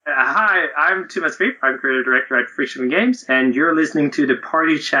Hi, I'm Thomas Veep. I'm creative director at Frictional Games, and you're listening to the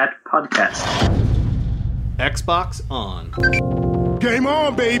Party Chat podcast. Xbox on. Game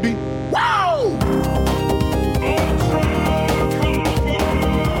on, baby! Wow!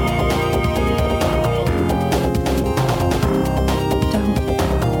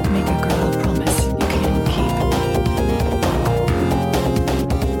 Don't make a girl a promise you can't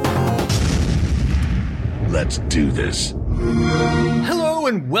keep. Let's do this. Hello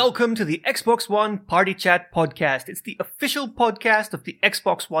and welcome to the Xbox One Party Chat podcast. It's the official podcast of the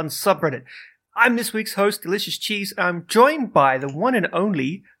Xbox One subreddit. I'm this week's host, Delicious Cheese, and I'm joined by the one and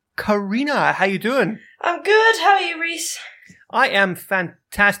only Carina. How you doing? I'm good. How are you, Rhys? I am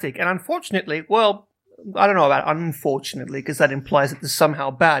fantastic, and unfortunately, well, I don't know about unfortunately, because that implies that this is somehow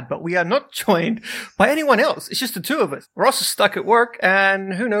bad, but we are not joined by anyone else. It's just the two of us. Ross is stuck at work,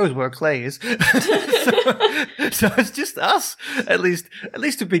 and who knows where Clay is. so it's just us, at least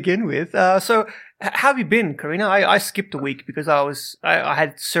to begin with. So how have you been, Carina? I skipped a week because I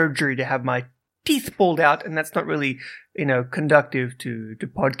had surgery to have my teeth pulled out, and that's not really, conductive to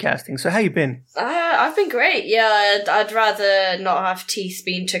podcasting. So how you been? I've been great. Yeah, I'd rather not have teeth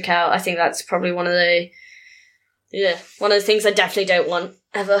being took out. I think that's probably one of the things I definitely don't want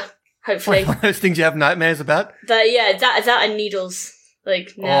ever. Hopefully, one of those things you have nightmares about. That and needles.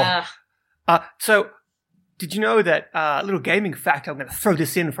 Like, nah. So, did you know that little gaming fact? I'm going to throw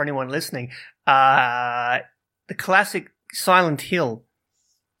this in for anyone listening. The classic Silent Hill.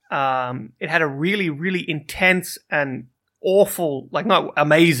 It had a really, really intense and awful, like not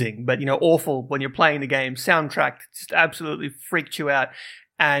amazing, but awful when you're playing the game soundtrack. Just absolutely freaked you out.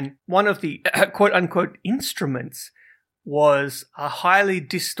 And one of the quote unquote instruments was a highly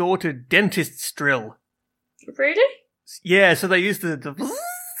distorted dentist's drill. Really? Yeah, so they used the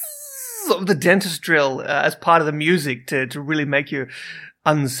dentist drill as part of the music to really make you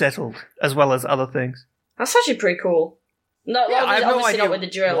unsettled, as well as other things. That's actually pretty cool. No, yeah, obviously not with the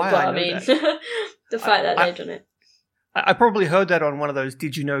drill, but I mean, the fact that they've done it. I probably heard that on one of those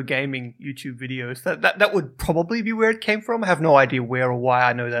Did You Know Gaming YouTube videos. That would probably be where it came from. I have no idea where or why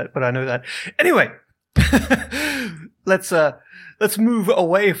I know that, but I know that. Anyway, let's move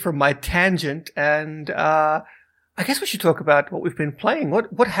away from my tangent, and I guess we should talk about what we've been playing.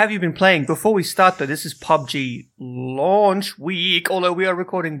 What have you been playing? Before we start, though, this is PUBG launch week, although we are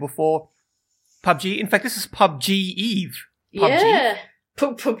recording before PUBG. In fact, this is PUBG Eve. PUBG? Yeah.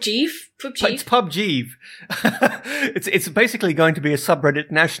 PUBG? It's PUBG. It's basically going to be a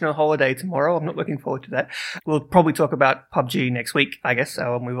subreddit national holiday tomorrow. I'm not looking forward to that. We'll probably talk about PUBG next week, I guess,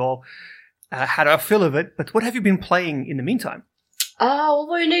 when we've all had our fill of it. But what have you been playing in the meantime? What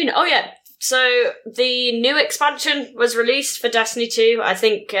were you doing? Oh, yeah. So the new expansion was released for Destiny 2. I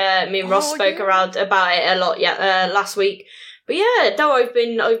think me and Ross spoke around about it a lot last week. But yeah, no, I've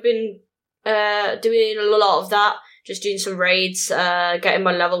been doing a lot of that. Just doing some raids, getting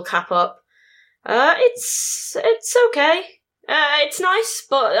my level cap up. It's okay. It's nice,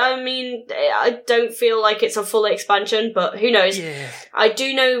 but I mean, I don't feel like it's a full expansion, but who knows? Yeah. I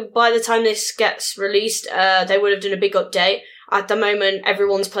do know by the time this gets released, they would have done a big update. At the moment,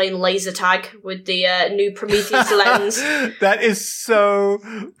 everyone's playing laser tag with the new Prometheus lens. That is so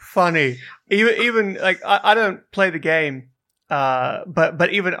funny. Even like, I don't play the game, but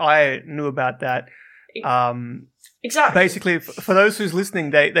even I knew about that. Exactly. Basically, for those who's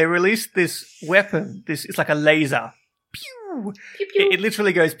listening, they released this weapon. It's like a laser. Pew! Pew, pew. It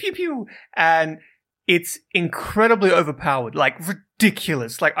literally goes pew pew, and it's incredibly overpowered, like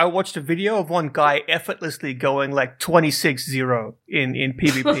ridiculous. Like I watched a video of one guy effortlessly going like 26-0 in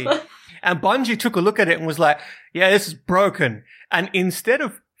PvP, and Bungie took a look at it and was like, "Yeah, this is broken." And instead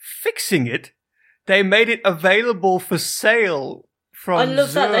of fixing it, they made it available for sale. I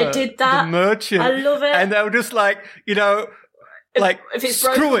love that they did that. The merchant. I love it. And they were just like, if it's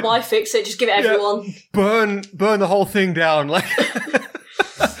broken, why fix it? Just give it everyone. Yeah, burn the whole thing down. Like,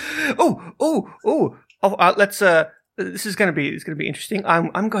 let's. This is going to be interesting.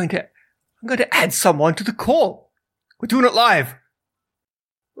 I'm going to add someone to the call. We're doing it live.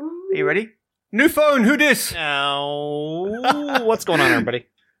 Are you ready? New phone. Who dis? Now, what's going on, everybody?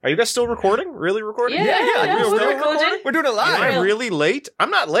 Are you guys still recording? Really recording? Yeah, we're still recording. We're doing it live. Am I really late?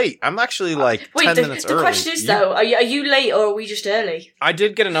 I'm not late. I'm actually 10 minutes early. The question is, though, are you late or are we just early? I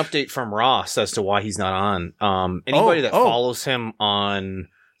did get an update from Ross as to why he's not on. Anybody that follows him on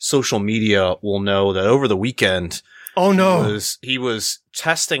social media will know that over the weekend, he was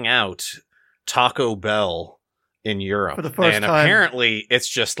testing out Taco Bell in Europe for the first and time. Apparently it's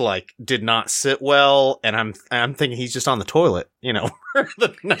just like did not sit well, and I'm thinking he's just on the toilet, you know.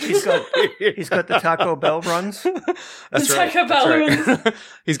 He's got the Taco Bell runs. That's The right. Taco Bell That's right.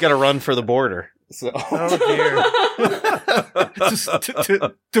 He's got to run for the border. So Oh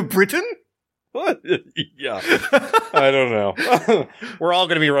dear. to Britain? what? Yeah, I don't know. We're all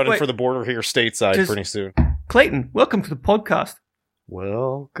going to be running for the border here stateside pretty soon. Clayton, welcome to the podcast.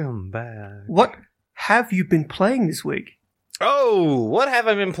 Welcome back. What have you been playing this week? Oh, what have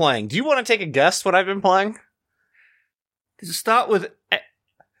I been playing? Do you want to take a guess what I've been playing? Does it start with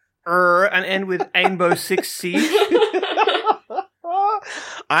and end with Rainbow Six Siege?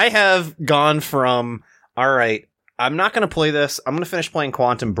 I have gone from, all right, I'm not going to play this. I'm going to finish playing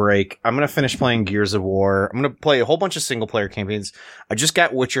Quantum Break. I'm going to finish playing Gears of War. I'm going to play a whole bunch of single-player campaigns. I just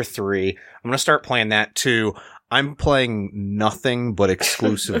got Witcher 3. I'm going to start playing that, too. I'm playing nothing but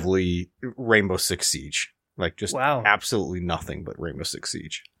exclusively Rainbow Six Siege. Like, just absolutely nothing but Rainbow Six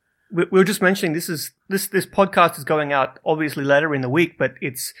Siege. We were just mentioning this podcast is going out obviously later in the week, but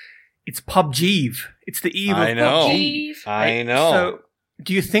it's PUBG. It's the eve of PUBG. I know. So,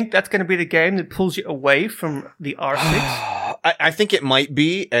 do you think that's going to be the game that pulls you away from the R6? I think it might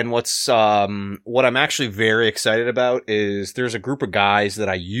be. And what I'm actually very excited about is there's a group of guys that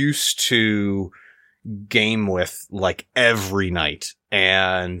I used to game with like every night,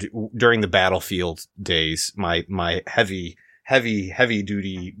 and during the Battlefield days, my heavy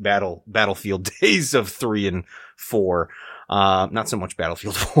duty battlefield days of 3 and 4. Not so much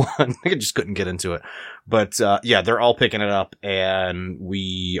Battlefield 1. I just couldn't get into it. But, yeah, they're all picking it up, and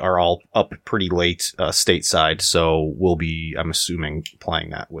we are all up pretty late, stateside. So we'll be, I'm assuming,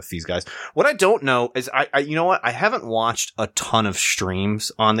 playing that with these guys. What I don't know is you know what? I haven't watched a ton of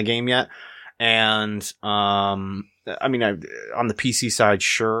streams on the game yet. And, I mean, on the PC side,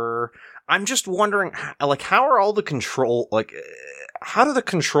 sure. I'm just wondering, like, how are all the how do the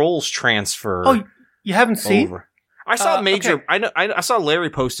controls transfer? Oh, you haven't seen? Over? I saw okay. I saw Larry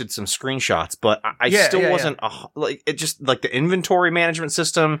posted some screenshots, but I still wasn't like it. Just like the inventory management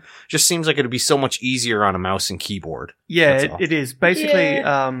system just seems like it'd be so much easier on a mouse and keyboard. Yeah, it is basically.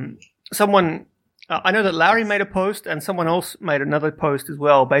 Someone I know that Larry made a post and someone else made another post as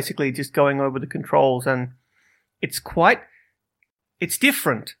well, basically just going over the controls, and it's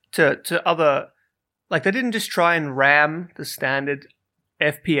different to other. Like, they didn't just try and ram the standard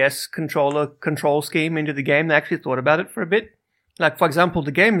FPS control scheme into the game. They actually thought about it for a bit. Like, for example,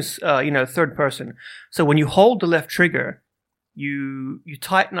 the game's third person. So when you hold the left trigger, you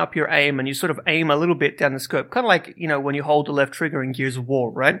tighten up your aim and you sort of aim a little bit down the scope. Kind of like, when you hold the left trigger in Gears of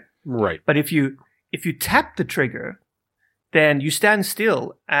War, right? Right. But if you tap the trigger, then you stand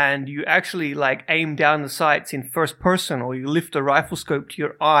still and you actually like aim down the sights in first person, or you lift the rifle scope to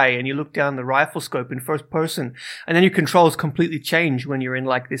your eye and you look down the rifle scope in first person, and then your controls completely change when you're in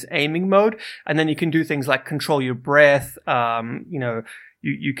like this aiming mode. And then you can do things like control your breath.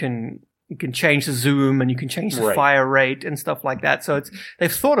 You can change the zoom and you can change the fire rate and stuff like that. So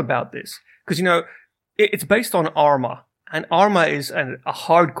they've thought about this because it's based on Arma, and Arma is a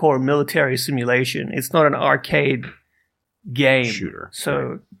hardcore military simulation. It's not an arcade game shooter.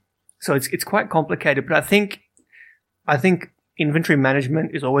 So it's quite complicated, but I think inventory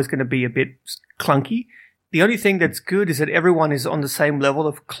management is always going to be a bit clunky. The only thing that's good is that everyone is on the same level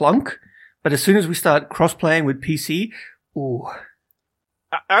of clunk, but as soon as we start cross-playing with PC, ooh.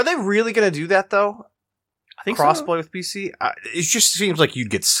 Are they really going to do that though? I think crossplay with PC? It just seems like you'd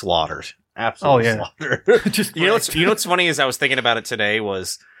get slaughtered. Absolutely slaughtered. Just you know what's funny is I was thinking about it today I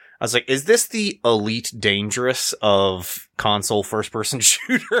was like, is this the Elite Dangerous of console first-person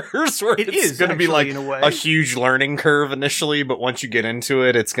shooters? Where it's going to be like a huge learning curve initially, but once you get into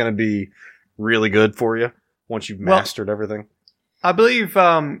it, it's going to be really good for you once you've mastered everything. I believe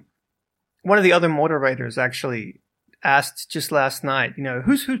one of the other moderators actually asked just last night,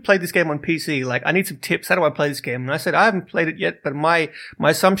 who's played this game on PC? Like, I need some tips. How do I play this game? And I said, I haven't played it yet, but my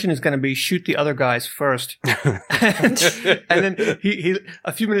assumption is going to be shoot the other guys first. and then he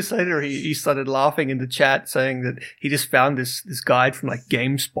a few minutes later, he started laughing in the chat, saying that he just found this guide from like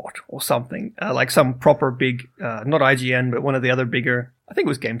GameSpot or something, like some proper big, not IGN, but one of the other bigger, I think it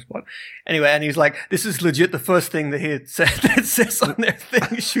was GameSpot. Anyway, and he's like, this is legit the first thing that that says on their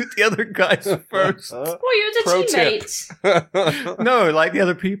thing, shoot the other guys first. Well, you're the teammates. No, like the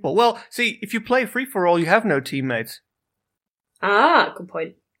other people. Well, see, if you play free-for-all, you have no teammates. Ah, good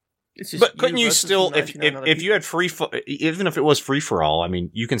point. But couldn't you still, if you had even if it was free-for-all, I mean,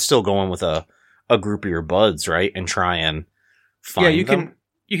 you can still go in with a group of your buds, right? And try and find them.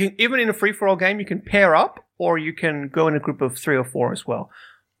 You can, even in a free-for-all game, you can pair up, or you can go in a group of 3 or 4 as well.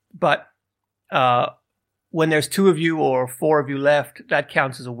 But when there's 2 of you or 4 of you left, that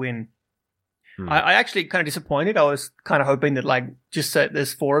counts as a win. I actually kind of disappointed. I was kind of hoping that like just say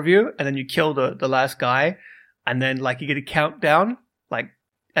there's 4 of you and then you kill the last guy and then like you get a countdown like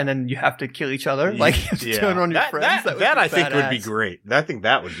and then you have to kill each other. Like you have to turn on your friends. That I think would be great. I think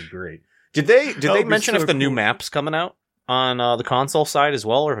that would be great. Did they mention if the new map's coming out on the console side as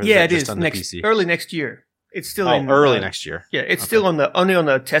well, or is it just on the PC? Early next year. It's still early next year. Yeah, it's still only on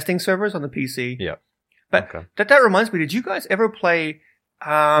the testing servers on the PC. Yeah. But that reminds me, did you guys ever play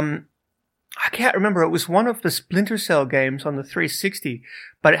I can't remember, it was one of the Splinter Cell games on the 360,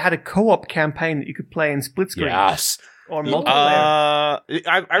 but it had a co-op campaign that you could play in split screen. Yes. Or multiplayer.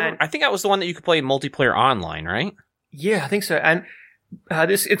 I think that was the one that you could play multiplayer online, right? Yeah, I think so. And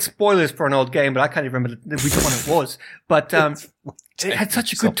it's spoilers for an old game, but I can't even remember which one it was. But it had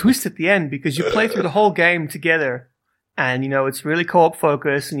such a good twist at the end because you play through the whole game together. And, it's really co-op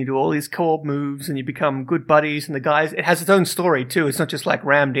focused and you do all these co-op moves and you become good buddies and the guys, it has its own story too. It's not just like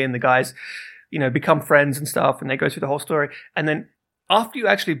rammed in. The guys, become friends and stuff and they go through the whole story. And then after you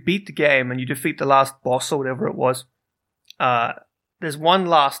actually beat the game and you defeat the last boss or whatever it was, there's one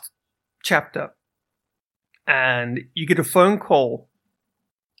last chapter and you get a phone call.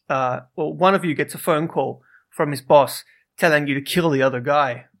 One of you gets a phone call from his boss telling you to kill the other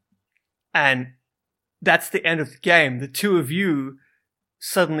guy. And that's the end of the game. The 2 of you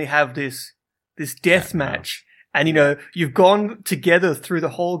suddenly have this death match. And, you've gone together through the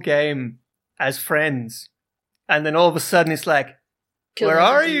whole game as friends. And then all of a sudden it's like, where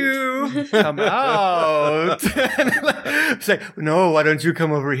are you? Come out. It's like, no, why don't you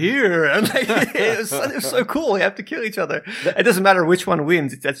come over here? And like, it was so cool. You have to kill each other. It doesn't matter which one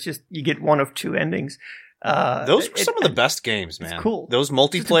wins. That's just, you get one of 2 endings. Those were some of the best games, man. It's cool. Those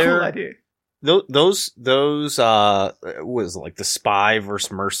multiplayer. It's a cool idea. Those was like the spy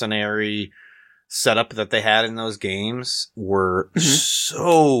versus mercenary setup that they had in those games were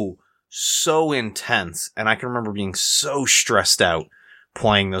so intense. And I can remember being so stressed out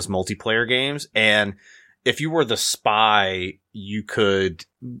playing those multiplayer games. And if you were the spy, you could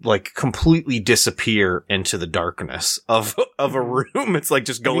like completely disappear into the darkness of a room. It's like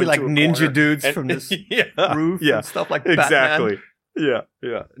just going like to a ninja corner dudes from this roof and stuff like that. Exactly. Batman.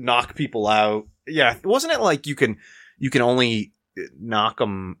 Yeah. Knock people out. Yeah. Wasn't it like you can only knock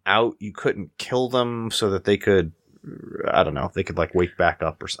them out? You couldn't kill them so that they could, I don't know, they could like wake back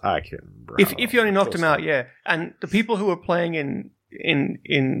up or I can't remember. If you only knocked them out, yeah. And the people who were playing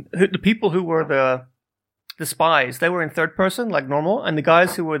the people who were the spies, they were in third person, like normal, and the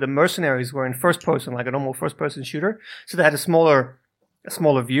guys who were the mercenaries were in first person, like a normal first person shooter. So they had a smaller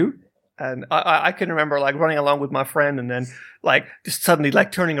view. And I can remember like running along with my friend and then like just suddenly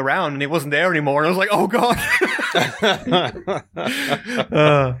like turning around and he wasn't there anymore. And I was like, oh God.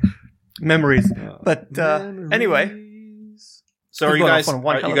 Memories. But anyway. So are you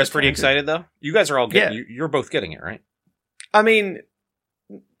guys pretty excited though? You guys are all getting, you're both getting it, right? I mean,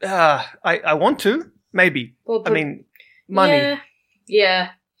 I want to, maybe. Well, I mean, money.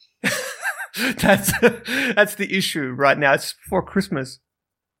 Yeah. That's the issue right now. It's before Christmas.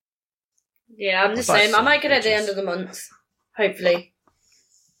 Yeah, I'm the same. I might get it at the end of the month. Hopefully.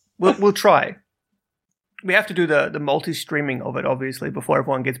 We'll try. We have to do the multi-streaming of it, obviously, before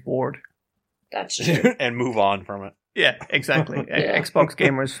everyone gets bored. That's true. And move on from it. Yeah, exactly. Xbox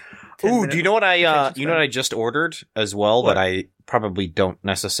gamers. Ooh, do you know what I just ordered as well that I probably don't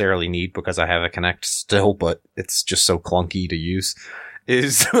necessarily need because I have a Kinect still, but it's just so clunky to use?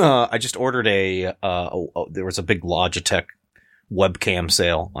 Is I just ordered there was a big Logitech webcam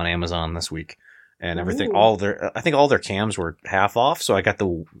sale on Amazon this week, and everything. I think all their cams were half off, so I got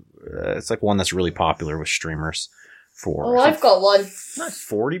it's like one that's really popular with streamers. I've got one.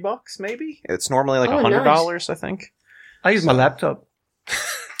 $40 maybe. It's normally like $100, nice. I think. I use my laptop.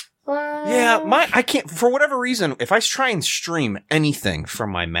 Yeah, I can't, for whatever reason, if I try and stream anything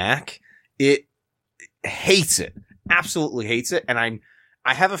from my Mac, it hates it. Absolutely hates it. And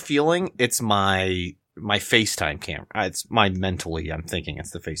I have a feeling it's my FaceTime camera. I'm thinking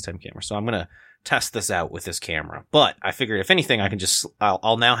it's the FaceTime camera. So I'm going to test this out with this camera. But I figured if anything,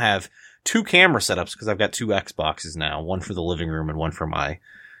 I'll now have 2 camera setups because I've got 2 Xboxes now, one for the living room and one for my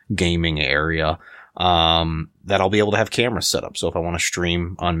gaming area. That I'll be able to have cameras set up. So if I want to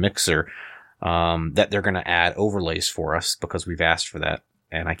stream on Mixer, that they're going to add overlays for us because we've asked for that.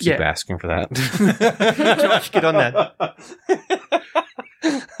 And I keep asking for that. Josh, get on that.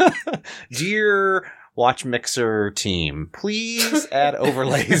 Dear Watch Mixer team, please add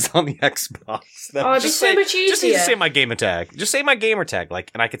overlays on the Xbox. It'd be so much easier. Just need to say my gamer tag. Just say my gamer tag.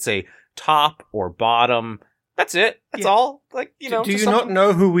 And I could say top or bottom. That's it. That's all. Do you not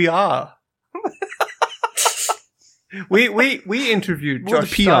know who we are? We interviewed We're the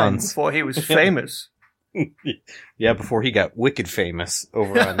Josh Stein peons. before he was famous. Yeah, before he got wicked famous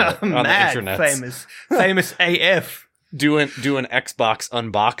over on the Mad internet. famous AF. Doing Xbox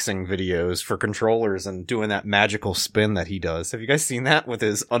unboxing videos for controllers and doing that magical spin that he does. Have you guys seen that with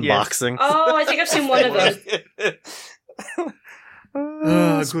his unboxing? Oh, I think I've seen one of them.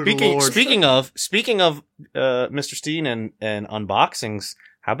 Oh, good Lord. Speaking of Mr. Steen and unboxings,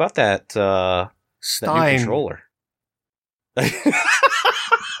 how about that that new Stein. controller?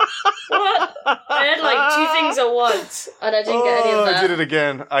 What? I had like two things at once, and I didn't get any of that.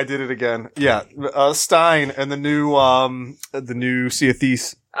 I did it again. Yeah, Stein and the new Sea of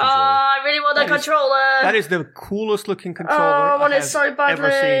Thieves. Oh, I really want that controller. That is the coolest looking controller. I want it have so ever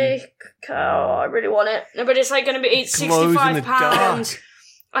badly. seen. Oh, I really want it. No, but it's like going to be Glows in the £65. dark.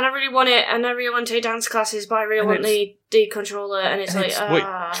 And I really want it, and I really want to take dance classes, but I really And want the controller, and it's and like, it's- wait,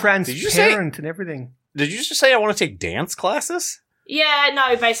 Transparent and everything. Did you just say I want to take dance classes? Yeah,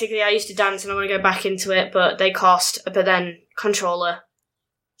 no, basically I used to dance and I want to go back into it, but they cost, but then controller.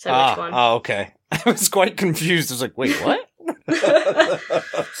 So which one? Oh, okay. I was quite confused. I was like, wait, what?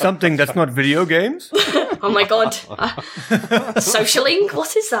 Something that's not video games. Oh my god. Socialing?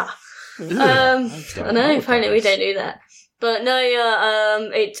 What is that? I know, apparently we don't do that. But no,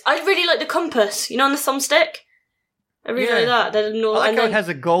 I really like the compass, you know, on the thumbstick? I really like that. I like how it has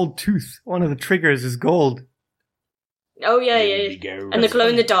a gold tooth. One of the triggers is gold. Oh yeah, and the glow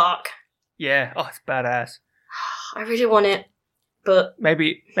in the dark. Yeah, oh, it's badass. I really want it, but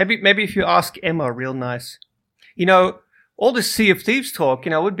Maybe if you ask Emma real nice. You know, all this Sea of Thieves talk,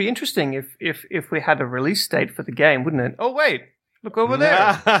 you know, would be interesting if we had a release date for the game, wouldn't it? Oh wait, look over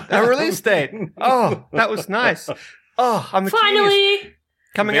there. A release date. Oh, that was nice. Oh, I'm a genius. finally.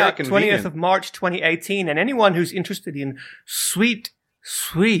 Coming Very out 20th convenient. of March 2018, and anyone who's interested in sweet,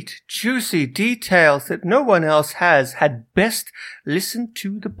 juicy details that no one else has had best listen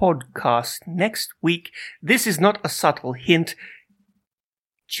to the podcast next week. This is not a subtle hint.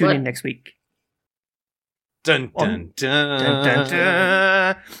 Tune in next week. Dun dun dun. Dun, dun,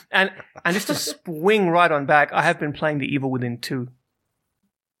 dun. And just to swing right on back, I have been playing The Evil Within 2.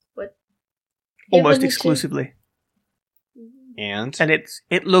 What? Almost Evil Within 2? exclusively. And And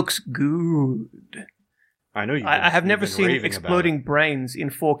it looks good. I know you. I have never seen exploding brains in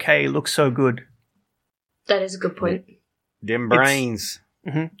 4K look so good. That is a good point. Them brains.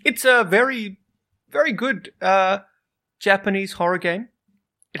 It's a very, very good Japanese horror game.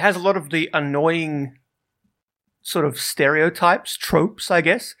 It has a lot of the annoying sort of stereotypes, tropes, I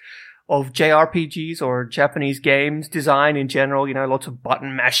guess, of JRPGs or Japanese games design in general. You know, lots of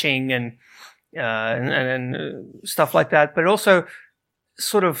button mashing and stuff like that. But it also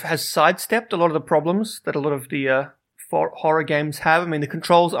sort of has sidestepped a lot of the problems that a lot of the horror games have. I mean, the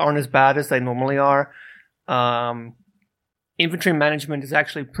controls aren't as bad as they normally are. Inventory management is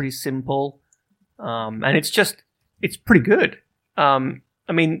actually pretty simple. And it's pretty good.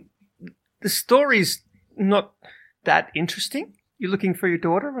 I mean, the story's not that interesting. You're looking for your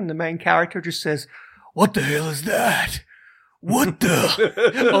daughter and the main character just says, "What the hell is that? What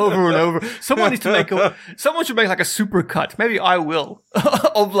the?" over and over. Someone should make like a super cut. Maybe I will.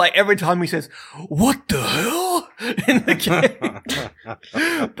 Of like every time he says, "What the hell?" in the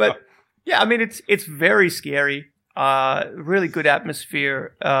game. But yeah, I mean, it's very scary. Really good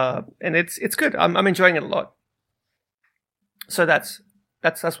atmosphere. And it's good. I'm enjoying it a lot. So that's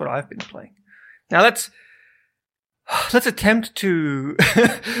what I've been playing. Now let's attempt to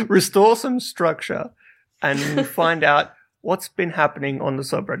restore some structure and find out what's been happening on the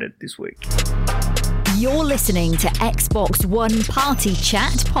subreddit this week. You're listening to Xbox One Party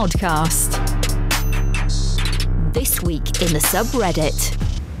Chat Podcast. This week in the subreddit.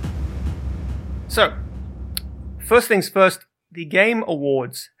 So, first things first, the Game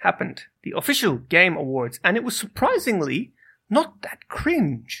Awards happened. The official Game Awards. And it was surprisingly not that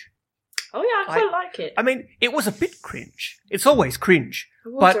cringe. Oh yeah, I quite like it. I mean, it was a bit cringe. It's always cringe.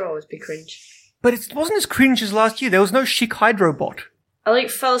 Awards are always be cringe. But it wasn't as cringe as last year. There was no chic Hydrobot. I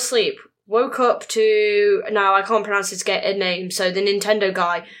fell asleep, woke up to, now I can't pronounce his name, so the Nintendo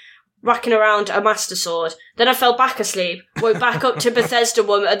guy, racking around a Master Sword. Then I fell back asleep, woke back up to the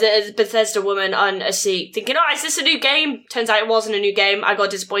Bethesda woman on a seat, thinking, oh, is this a new game? Turns out it wasn't a new game. I got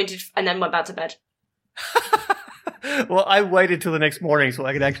disappointed and then went back to bed. Well, I waited till the next morning so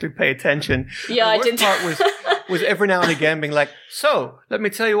I could actually pay attention. Yeah, I did. The worst part was every now and again being like, so, let me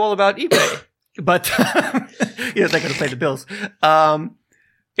tell you all about eBay. But, they got to pay the bills.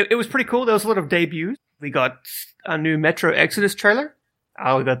 It was pretty cool. There was a lot of debuts. We got a new Metro Exodus trailer.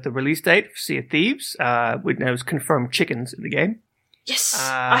 We got the release date for Sea of Thieves. It was confirmed chickens in the game. Yes,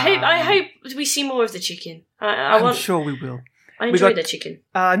 I hope we see more of the chicken. I'm sure we will. I enjoy the chicken.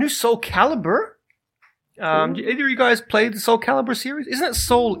 New Soul Calibur. Did either of you guys play the Soul Calibur series? Isn't it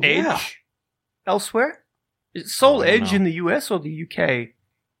Soul Edge elsewhere? Is it Soul Edge in the US or the UK?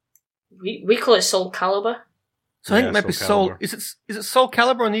 We call it Soul Calibur. So I think it might be Soul. Is it Soul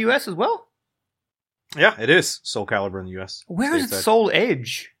Calibur in the US as well? Yeah, it is Soul Calibur in the US. Where is it Soul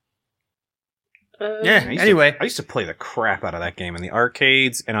Edge? I used to play the crap out of that game in the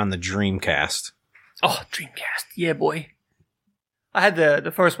arcades and on the Dreamcast. Oh, Dreamcast. Yeah, boy. I had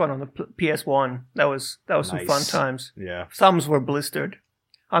the first one on the PS1. That was some fun times. Yeah. Thumbs were blistered.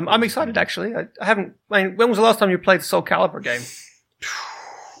 I'm excited, actually. I haven't... when was the last time you played the Soul Calibur game?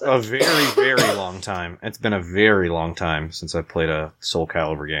 A very, very long time. It's been a very long time since I played a Soul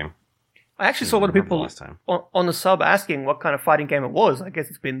Calibur game. I actually saw a lot of people on the sub asking what kind of fighting game it was. I guess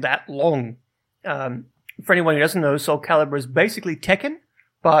it's been that long. For anyone who doesn't know, Soul Calibur is basically Tekken,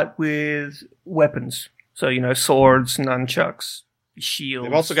 but with weapons. So, swords, nunchucks, shields.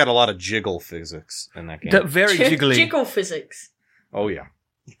 They've also got a lot of jiggle physics in that game. Very jiggly. Jiggle physics. Oh, yeah.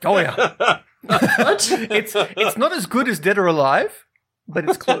 Oh, yeah. What? It's not as good as Dead or Alive, but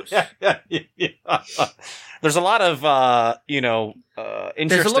it's close. Yeah. There's a lot of,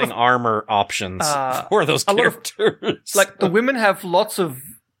 interesting armor options for those characters. Like, the women have lots of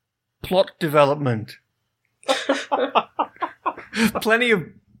plot development. Plenty of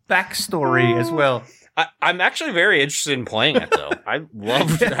backstory as well. I'm actually very interested in playing it, though. I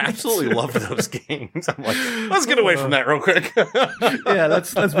absolutely loved those games. I'm like, let's get away from that real quick. Yeah,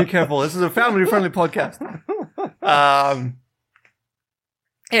 let's be careful. This is a family-friendly podcast.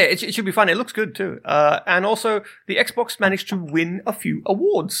 It should be fun. It looks good, too. And also, the Xbox managed to win a few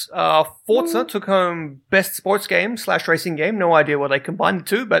awards. Forza took home Best Sports Game / Racing Game. No idea what they combined the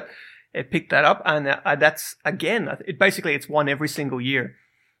two, but it picked that up. And that's, again, it's won every single year.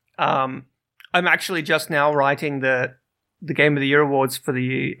 I'm actually just now writing the Game of the Year awards for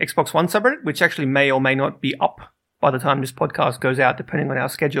the Xbox One subreddit, which actually may or may not be up by the time this podcast goes out, depending on our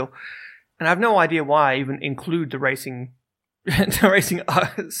schedule. And I have no idea why I even include the racing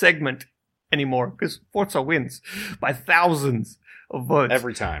segment anymore, because Forza wins by thousands of votes.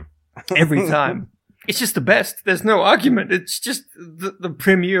 Every time. Every time. It's just the best. There's no argument. It's just the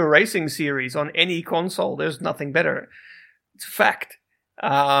premier racing series on any console. There's nothing better. It's a fact.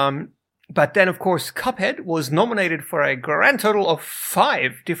 But then, of course, Cuphead was nominated for a grand total of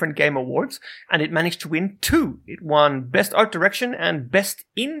 5 different game awards, and it managed to win 2. It won Best Art Direction and Best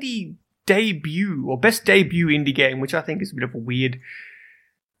Indie Debut, or Best Debut Indie Game, which I think is a bit of a weird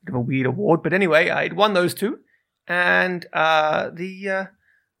award. But anyway, it won those 2. And the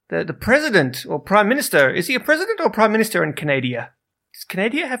president or prime minister, is he a president or prime minister in Canada? Does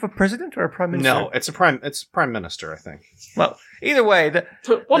Canada have a president or a prime minister? No, it's prime minister, I think. Well, either way,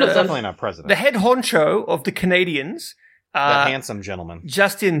 one of them, definitely not president. The head honcho of the Canadians, that handsome gentleman,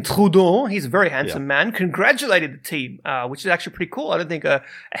 Justin Trudeau, he's a very handsome man, congratulated the team, which is actually pretty cool. I don't think a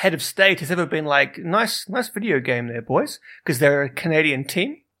head of state has ever been like, nice video game there, boys, because they're a Canadian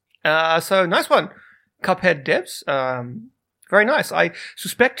team. So nice one, Cuphead devs. Very nice. I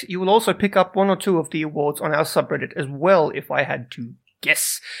suspect you will also pick up 1 or 2 of the awards on our subreddit as well, if I had to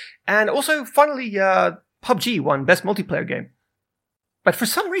guess. And also, finally, PUBG won Best Multiplayer Game. But for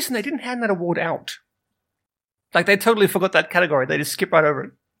some reason, they didn't hand that award out. Like, they totally forgot that category. They just skipped right over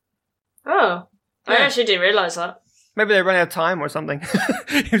it. Oh. I actually didn't realise that. Maybe they ran out of time or something.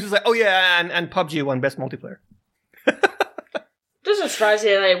 He was just like, oh yeah, and PUBG won Best Multiplayer. Doesn't surprise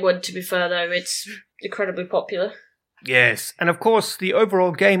me they would, to be fair, though. It's incredibly popular. Yes, and of course, the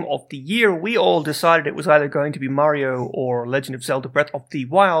overall game of the year, we all decided it was either going to be Mario or Legend of Zelda Breath of the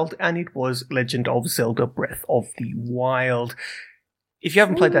Wild, and it was Legend of Zelda Breath of the Wild. If you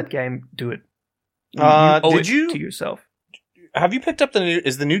haven't played that game, do it. You owe it to yourself. Have you picked up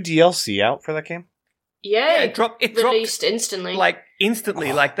is the new DLC out for that game? Yeah, it dropped instantly. Like,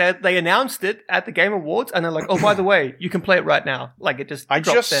 instantly. Like, they announced it at the Game Awards, and they're like, oh, by the way, you can play it right now. Like, it just I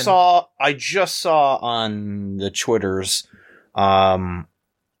just saw on the Twitters, a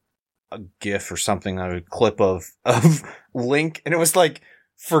GIF or something, a clip of Link, and it was like,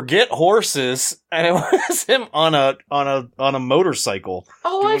 forget horses, and it was him on a motorcycle.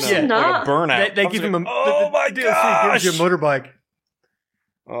 Oh, I've seen that. Like a burnout. They give him a my gosh! Gives you a motorbike.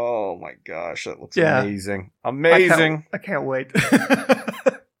 Oh my gosh, that looks amazing. Amazing. I can't wait.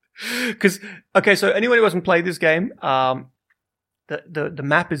 Because, okay, so anyone who hasn't played this game, the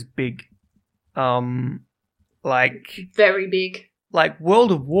map is big. Like... Very big. Like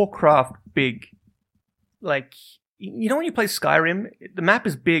World of Warcraft big. Like, you know when you play Skyrim, the map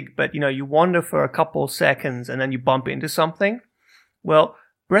is big, but, you wander for a couple seconds and then you bump into something. Well,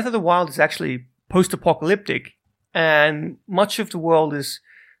 Breath of the Wild is actually post-apocalyptic, and much of the world is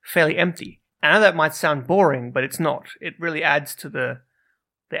fairly empty. I know that might sound boring, but it's not. It really adds to the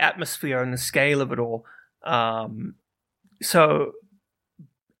atmosphere and the scale of it all. So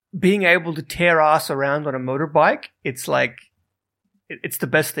being able to tear ass around on a motorbike, it's like, it's the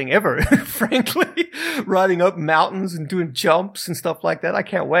best thing ever, frankly. Riding up mountains and doing jumps and stuff like that. I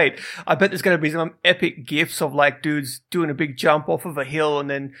can't wait. I bet there's going to be some epic gifs of like dudes doing a big jump off of a hill and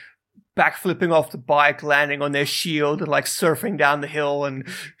then backflipping off the bike, landing on their shield and like surfing down the hill and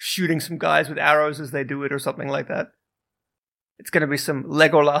shooting some guys with arrows as they do it or something like that. It's going to be some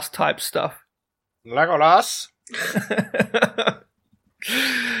Legolas type stuff. Legolas?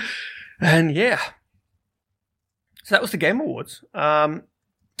 And yeah. So that was the Game Awards. I'll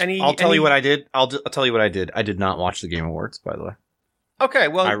tell you what I did. I'll tell you what I did. I did not watch the Game Awards, by the way. Okay,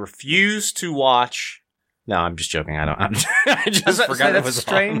 well, I refuse to watch. No, I'm just joking. I don't. I just forgot it was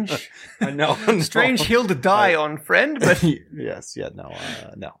strange. I know. Strange hill to die on, friend. But yes, yeah, no.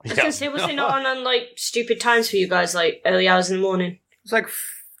 I was gonna say, was it not on like stupid times for you guys, like early hours in the morning? It's like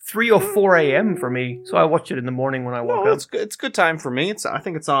 3 or 4 a.m. for me, so I watched it in the morning when I woke up. It's good. It's good time for me. I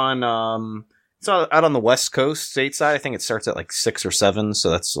think it's on. It's out on the West Coast, stateside. I think it starts at like 6 or 7,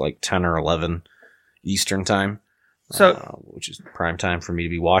 so that's like 10 or 11 Eastern time. So, which is prime time for me to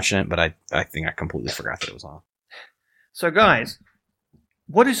be watching it, but I think I completely forgot that it was on. So, guys,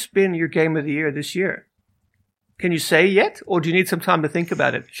 what has been your game of the year this year? Can you say yet, or do you need some time to think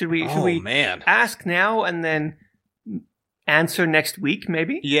about it? Should we ask now and then answer next week,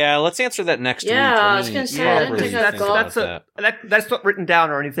 maybe? Yeah, let's answer that next week. Yeah, I was going to say, I don't think I've got that's not written down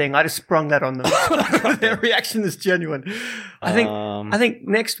or anything. I just sprung that on them. Their reaction is genuine. I think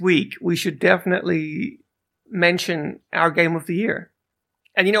next week we should definitely mention our game of the year.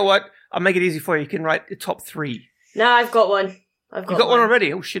 And you know what? I'll make it easy for you. You can write the top 3. No, I've got one. You got one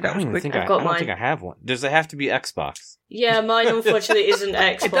already? Oh shit, that was quick. I don't think I have one. Does it have to be Xbox? Yeah, mine unfortunately isn't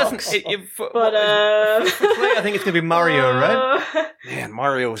Xbox. It doesn't. But I think it's gonna be Mario, right? Man,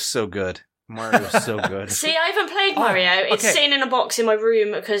 Mario was so good. Mario was so good. See, I haven't played Mario. It's sitting in a box in my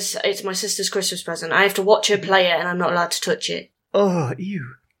room because it's my sister's Christmas present. I have to watch her play it, and I'm not allowed to touch it. Oh,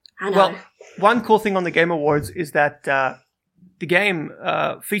 ew. I know. Well, one cool thing on the Game Awards is that the game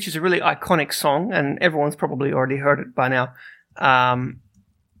features a really iconic song, and everyone's probably already heard it by now. And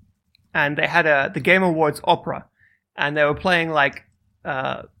they had the Game Awards opera, and they were playing like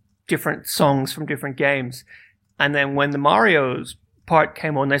different songs from different games. And then when the Mario's part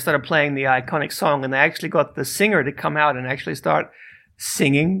came on, they started playing the iconic song, and they actually got the singer to come out and actually start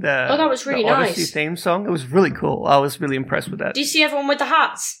singing that was really the Odyssey nice theme song. It was really cool. I was really impressed with that. Do you see everyone with the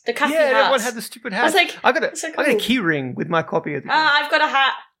hats? The Kathy hats? Yeah, everyone had the stupid hats. I got a key ring with my copy of the game. I've got a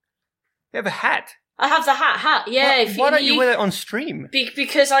hat. You have a hat? I have the hat. Yeah. Why don't you wear it on stream?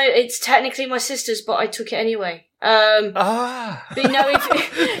 Because it's technically my sister's, but I took it anyway. But no,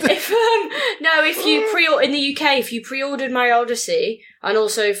 if you in the UK, if you pre-ordered my Odyssey, and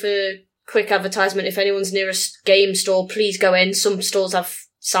also for quick advertisement, if anyone's near a game store, please go in. Some stores have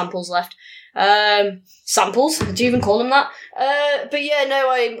samples left. Samples? Do you even call them that? But yeah,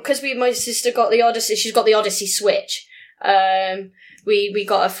 no, because my sister got the Odyssey, she's got the Odyssey Switch. We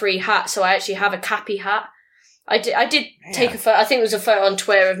got a free hat, so I actually have a Cappy hat. I did take a photo, I think it was a photo on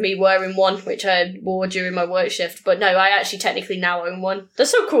Twitter of me wearing one, which I wore during my work shift, but no, I actually technically now own one. They're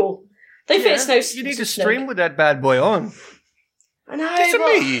so cool. They fit snow. You need to stream with that bad boy on. I know.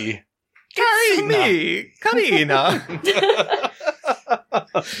 It's me. Carina.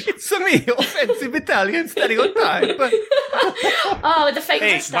 It's me, offensive Italian stereotype. Oh, the fake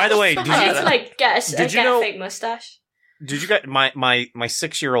mustache. By the way, I need to get a fake mustache. Did you guys? My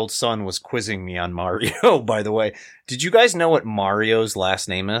 6-year-old son was quizzing me on Mario. By the way, did you guys know what Mario's last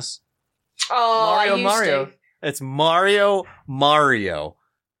name is? Oh, Mario. It's Mario.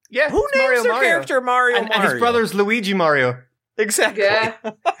 Yeah, who names their character Mario? And his brother's Luigi Mario. Exactly. Yeah.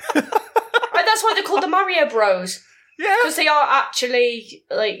 That's why they're called the Mario Bros. Yeah, because they are actually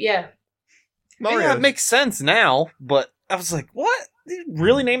Mario. Yeah, it makes sense now, but I was like, what? Did you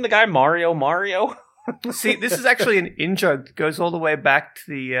really name the guy Mario? See, this is actually an in-joke that goes all the way back to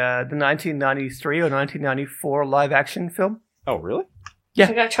the 1993 or 1994 live-action film. Oh, really? Yeah. I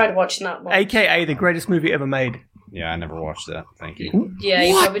think I tried watching that one. AKA the greatest movie ever made. Yeah, I never watched that. Thank you. Yeah,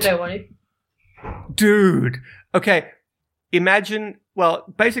 you probably don't want to. Dude. Okay. Imagine,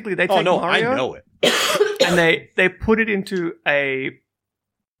 basically they take Mario. I know it. And they put it into a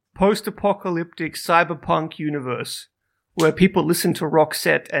post-apocalyptic cyberpunk universe where people listen to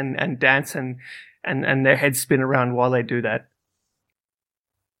Roxette and dance and their heads spin around while they do that.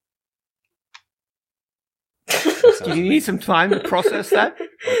 Do you need some time to process that?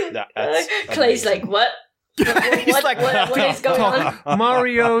 Clay's like, what? What is going on?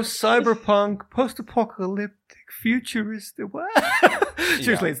 Mario, cyberpunk, post-apocalyptic, futurist. What?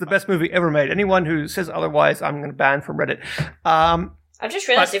 Seriously, it's the best movie ever made. Anyone who says otherwise, I'm going to ban from Reddit. I just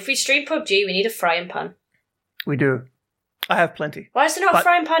realised if we stream PUBG, we need a frying pan. We do. I have plenty. Why is there not a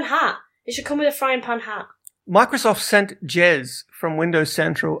frying pan hat? It should come with a frying pan hat. Microsoft sent Jez from Windows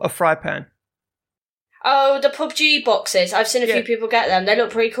Central a fry pan. Oh, the PUBG boxes. I've seen a few people get them. They look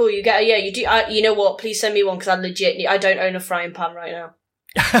pretty cool. You get, you do. You know what? Please send me one because I don't own a frying pan right now.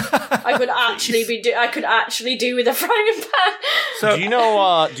 I could actually do with a frying pan. So do you know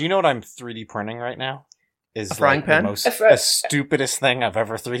what I'm 3D printing right now? Is a frying pan? The stupidest thing I've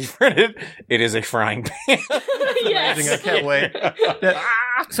ever 3D printed. It is a frying pan. Yes. Amazing, I can't wait.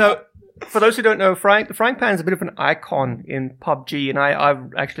 So, for those who don't know, the frying pan is a bit of an icon in PUBG, and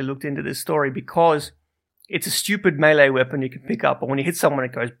I've actually looked into this story because it's a stupid melee weapon you can pick up, and when you hit someone,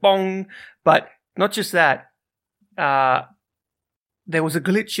 it goes bong. But not just that, there was a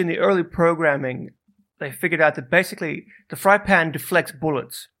glitch in the early programming. They figured out that basically the fry pan deflects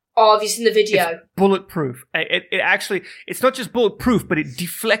bullets. Oh, have you seen the video? It's bulletproof. It's not just bulletproof, but it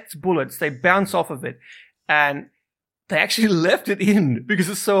deflects bullets. They bounce off of it. And they actually left it in because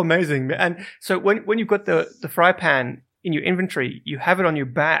it's so amazing. And so when you've got the fry pan in your inventory, you have it on your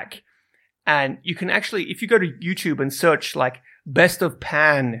back. And you can actually, if you go to YouTube and search like best of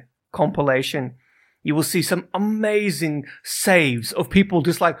pan compilation, you will see some amazing saves of people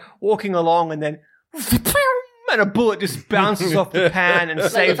just like walking along and then and a bullet just bounces off the pan and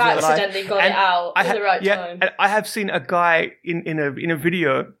saves their life. Accidentally got it out at the right time. And I have seen a guy in a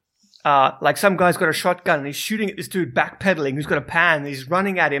video, like some guy's got a shotgun and he's shooting at this dude backpedaling who's got a pan and he's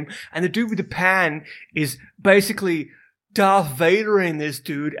running at him, and the dude with the pan is basically Darth Vadering this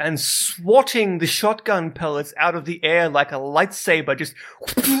dude and swatting the shotgun pellets out of the air like a lightsaber, just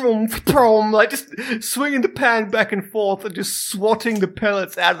like just swinging the pan back and forth and just swatting the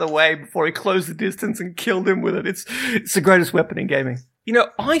pellets out of the way before he closed the distance and killed him with it. It's the greatest weapon in gaming. You know,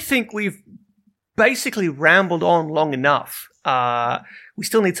 I think we've basically rambled on long enough. We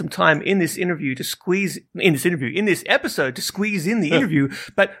still need some time in this episode to squeeze in the interview.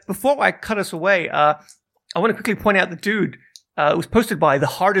 But before I cut us away, I want to quickly point out the dude. It was posted by The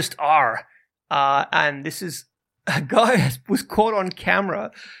Hardest R. And this is a guy who was caught on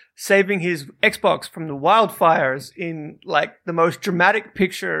camera saving his Xbox from the wildfires in like the most dramatic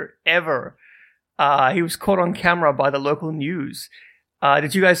picture ever. He was caught on camera by the local news.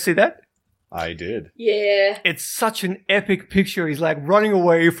 Did you guys see that? I did. Yeah. It's such an epic picture. He's like running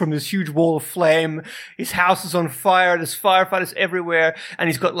away from this huge wall of flame. His house is on fire. There's firefighters everywhere. And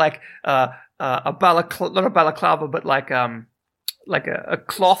he's got like, not a balaclava, but like a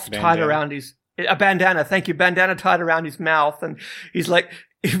cloth tied around a bandana. Thank you. Bandana tied around his mouth. And he's like,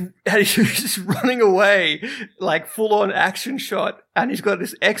 he's just running away, like full on action shot. And he's got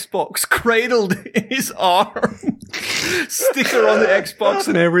this Xbox cradled in his arm. Sticker on the Xbox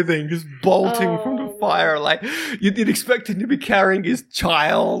and everything, just bolting from the fire. Like you'd expect him to be carrying his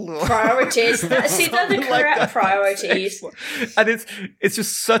child. Priorities. See, they're the correct priorities. And it's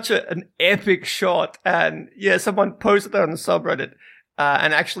just such an epic shot. And yeah, someone posted that on the subreddit.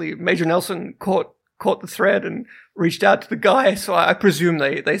 And actually, Major Nelson caught the thread and reached out to the guy. So I presume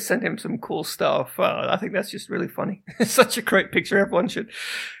they sent him some cool stuff. I think that's just really funny. It's such a great picture. Everyone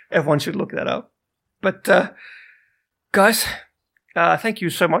should look that up. But guys, thank you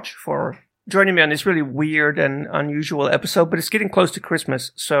so much for joining me on this really weird and unusual episode, but it's getting close to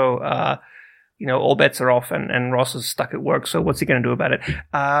Christmas, so, all bets are off, and Ross is stuck at work, so what's he going to do about it?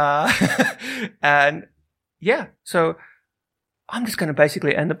 And, yeah, so I'm just going to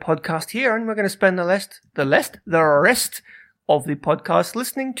basically end the podcast here, and we're going to spend the rest of the podcast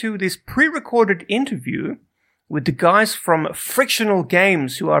listening to this pre-recorded interview with the guys from Frictional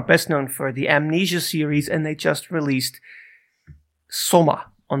Games, who are best known for the Amnesia series, and they just released SOMA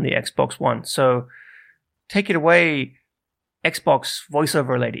on the Xbox One. So take it away, Xbox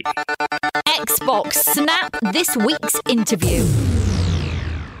voiceover lady. Xbox Snap this week's interview.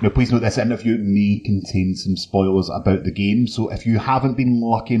 Now, please note this interview may contain some spoilers about the game, so if you haven't been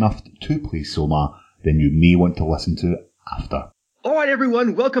lucky enough to play SOMA, then you may want to listen to it after. All right,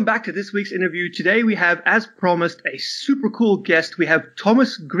 everyone, welcome back to this week's interview. Today we have, as promised, a super cool guest. We have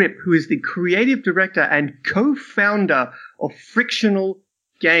Thomas Grip, who is the creative director and co-founder of Frictional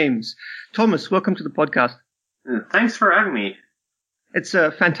Games. Thomas, welcome to the podcast. Thanks for having me. It's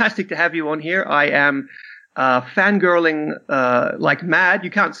fantastic to have you on here. I am fangirling like mad.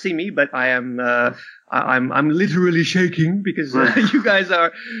 You can't see me, but I am. I'm literally shaking because you guys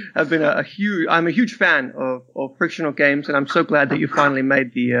have been I'm a huge fan of Frictional games, and I'm so glad that you finally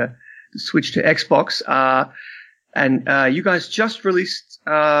made the switch to Xbox. And you guys just released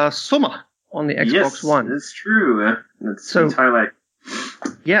SOMA on the Xbox One. Yes, that's true. That's highlight.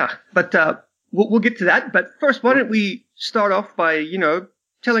 Yeah, but we'll get to that. But first, why don't we start off by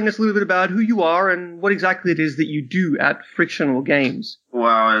telling us a little bit about who you are and what exactly it is that you do at Frictional Games.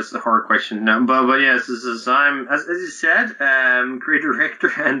 Wow, that's a hard question. No, but yes, I'm, as you said, creator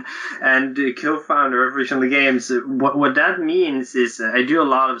director and co-founder of Rhys and Games. What that means is I do a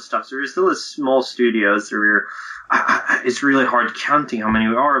lot of stuff. So we're still a small studio, so it's really hard counting how many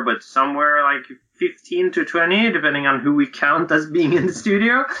we are, but somewhere like 15 to 20, depending on who we count as being in the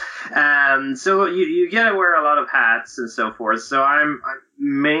studio. So you get to wear a lot of hats and so forth. So I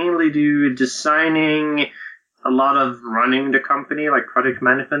mainly do designing, a lot of running the company, like project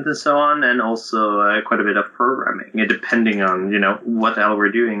management and so on, and also quite a bit of programming, depending on, what the hell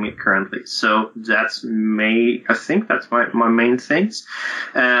we're doing currently. So I think that's my main things.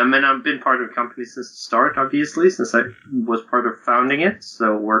 And I've been part of the company since the start, obviously, since I was part of founding it.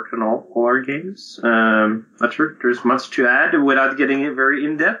 So worked on all our games. Not sure there's much to add without getting it very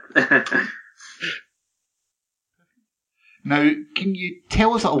in-depth. Now, can you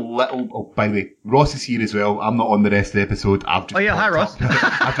tell us a little... Oh, by the way, Ross is here as well. I'm not on the rest of the episode. I've just hi, Ross.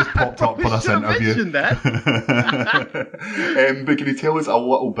 I've just popped up for this interview. That. But can you tell us a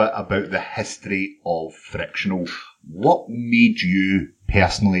little bit about the history of Frictional? What made you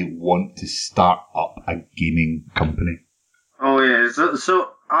personally want to start up a gaming company? Oh, yeah. So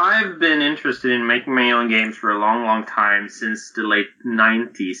I've been interested in making my own games for a long, long time, since the late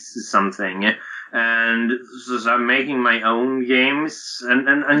 90s something. And so I'm making my own games,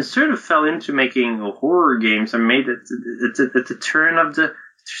 and sort of fell into making horror games. I made it at the turn of the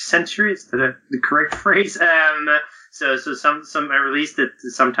century. Is that the correct phrase? So I released it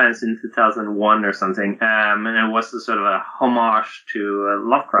sometimes in 2001 or something, and it was a sort of a homage to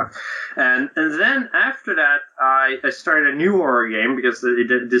Lovecraft. And then after that, I started a new horror game because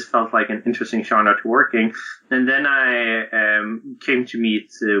this felt like an interesting genre to work in. And then I came to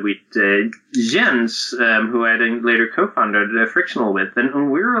meet with Jens, who I then later co-founded Frictional with, and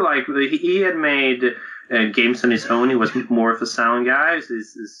we were like, he had made games on his own. He was more of a sound guy. So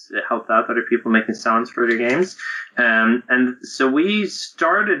he's helped out other people making sounds for their games. And so we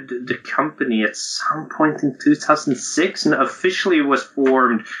started the company at some point in 2006, and officially was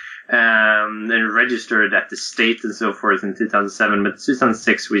formed and registered at the state and so forth in 2007. But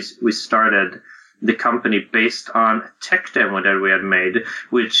 2006 we started the company based on a tech demo that we had made,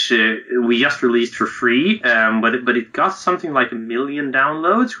 which we just released for free, but it got something like 1 million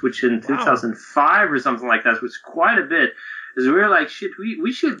downloads, which in 2005 or something like that was quite a bit. Because we were like, shit,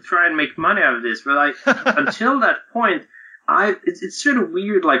 we should try and make money out of this. But like, until that point, it's sort of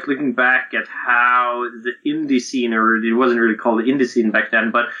weird, like looking back at how the indie scene, or it wasn't really called the indie scene back then,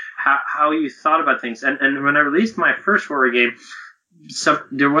 but how you thought about things. And when I released my first horror game,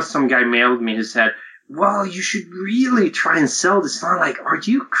 there was some guy mailed me who said, well, you should really try and sell this. And I'm like, are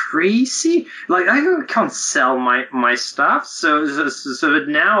you crazy? Like, I can't sell my stuff. So that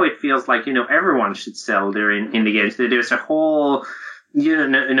now it feels like, everyone should sell their indie games. There's a whole,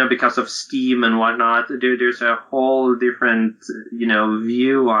 because of Steam and whatnot, there's a whole different,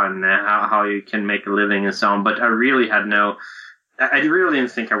 view on how you can make a living and so on. But I really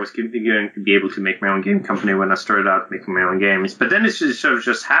didn't think I was going to be able to make my own game company when I started out making my own games. But then it sort of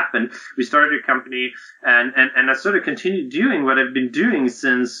just happened. We started a company, and I sort of continued doing what I've been doing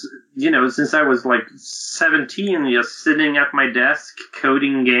since I was like 17, just sitting at my desk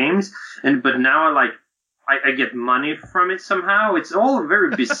coding games. But now I get money from it somehow. It's all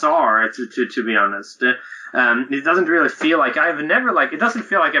very bizarre, to be honest. It doesn't really feel like it doesn't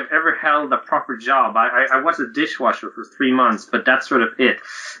feel like I've ever held a proper job. I was a dishwasher for 3 months, but that's sort of it.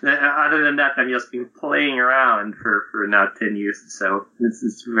 Other than that, I've just been playing around for now 10 years. So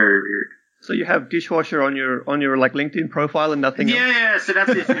it's very weird. So you have dishwasher on your like LinkedIn profile and nothing else? Yeah, so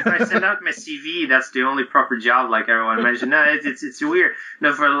that's it. If I send out my CV, that's the only proper job, like everyone mentioned. No, it's weird.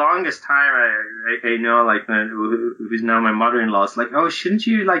 No, for the longest time, I know, like, who's now my mother-in-law, is like, oh, shouldn't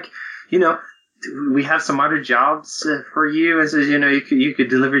you, like, we have some other jobs for you, and so you could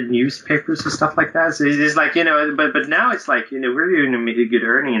deliver newspapers and stuff like that. So it's like but now it's like we're doing a good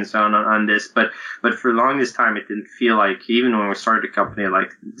earning and so on this. But for the longest time, it didn't feel like, even when we started the company,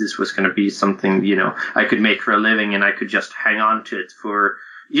 like this was going to be something I could make for a living, and I could just hang on to it for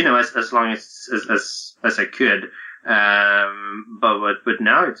as long as I could. But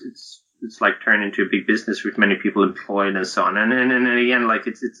now it's like turned into a big business with many people employed and so on. And again, like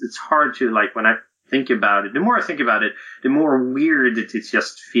it's hard to, like, when I think about it, the more I think about it, the more weird it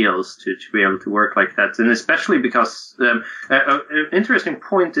just feels to be able to work like that. And especially because an interesting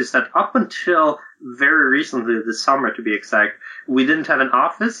point is that up until very recently, this summer to be exact, we didn't have an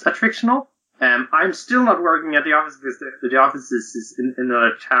office at Frictional. I'm still not working at the office because the office is in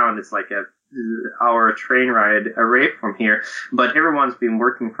another town. It's like a hour train ride away from here, but everyone's been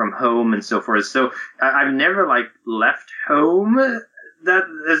working from home and so forth. So I've never like left home. That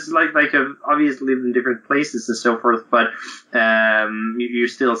is like I've obviously lived in different places and so forth, but you're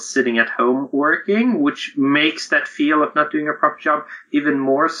still sitting at home working, which makes that feel of not doing a proper job even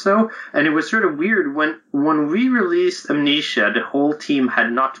more so. And it was sort of weird when we released Amnesia, the whole team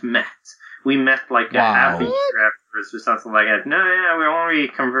had not met. We met like a half a year afterwards or something like that. No, yeah, we only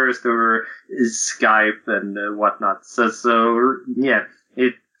conversed over Skype and whatnot. So yeah,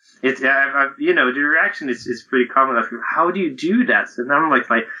 the reaction is pretty common. Like, how do you do that? And I'm like,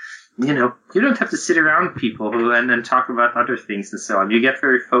 you don't have to sit around people and talk about other things and so on. You get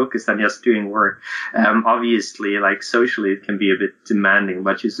very focused on just doing work. Obviously, like socially, it can be a bit demanding,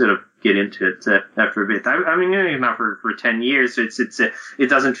 but you sort of get into it after a bit. I've been doing it now for 10 years, so it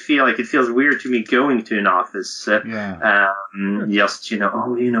doesn't feel like, it feels weird to me going to an office. Just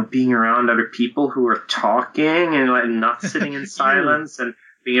being around other people who are talking and like not sitting in silence and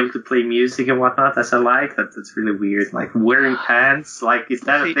being able to play music and whatnot, as I like. That's really weird. Like wearing pants, like, is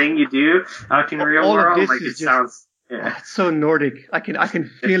that a thing you do out in the real world? Like, it sounds. Yeah. It's so Nordic. I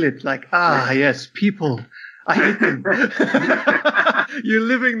can feel it. Like, yes, people. I hate them. You're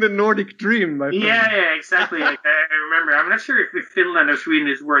living the Nordic dream, my friend. Yeah, exactly. Like, I remember. I'm not sure if Finland or Sweden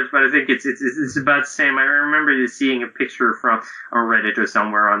is worse, but I think it's about the same. I remember seeing a picture from on Reddit or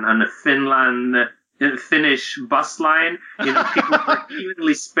somewhere on the Finnish bus line, people were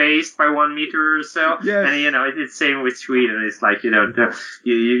evenly spaced by 1 meter or so. Yes. And, it's the same with Sweden. It's like,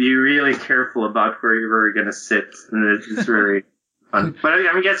 you're really careful about where you're going to sit. And it's very fun. But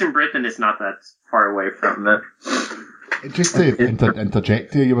I'm guessing Britain is not that far away from that. Just to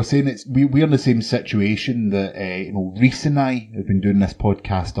interject here, you were saying we're in the same situation that, Rhys and I have been doing this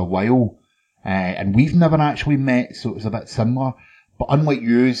podcast a while, and we've never actually met, so it's a bit similar. But unlike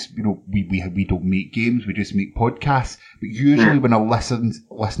yous, we don't make games, we just make podcasts. But usually when our listeners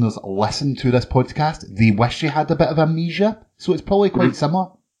listen to this podcast, they wish they had a bit of amnesia. So it's probably quite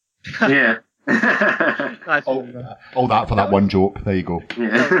similar. Yeah. All that for that one joke. There you go.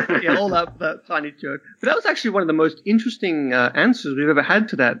 Yeah, all that tiny joke. But that was actually one of the most interesting answers we've ever had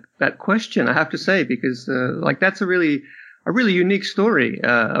to that question, I have to say, because that's a really unique story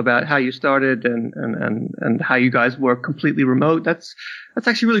about how you started and how you guys work completely remote. That's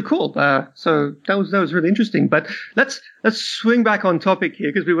actually really cool. So that was really interesting. But let's swing back on topic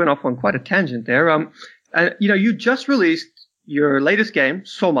here, because we went off on quite a tangent there. You just released your latest game,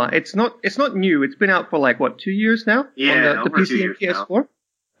 SOMA. It's not new. It's been out for 2 years now? Yeah, on the PC and PS4. Now.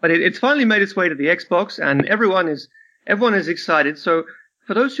 But it's finally made its way to the Xbox, and everyone is excited. So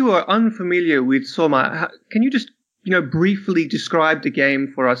for those who are unfamiliar with SOMA, can you just briefly describe the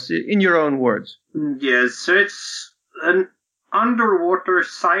game for us in your own words? Yes, so it's an underwater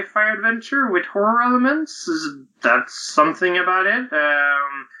sci-fi adventure with horror elements. That's something about it.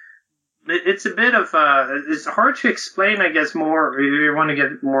 It's a bit of it's hard to explain, I guess, more if you want to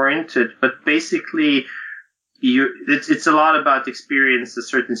get more into it, but basically it's a lot about experience a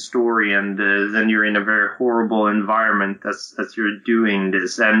certain story, and then you're in a very horrible environment as you're doing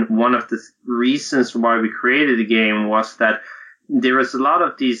this. And one of the reasons why we created the game was that there was a lot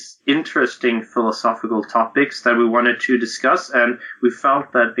of these interesting philosophical topics that we wanted to discuss, and we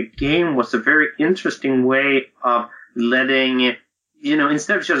felt that the game was a very interesting way of letting,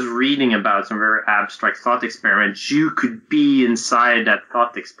 instead of just reading about some very abstract thought experiment, you could be inside that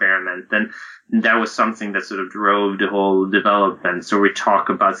thought experiment. And that was something that sort of drove the whole development. So we talk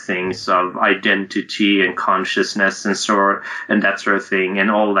about things of identity and consciousness and that sort of thing,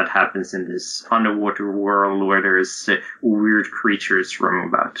 and all that happens in this underwater world where there's weird creatures roaming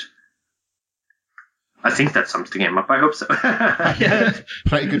about. I think that sums the game up. I hope so. Yeah,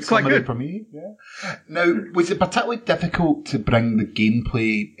 pretty good summary for me. Yeah. Now, was it particularly difficult to bring the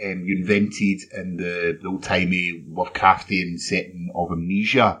gameplay you invented in the old-timey Lovecraftian setting of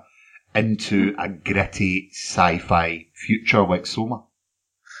Amnesia into a gritty sci-fi future like SOMA?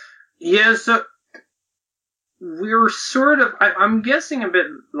 Yeah, so we're sort of, I'm guessing a bit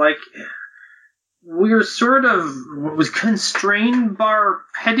like, we're sort of was constrained by our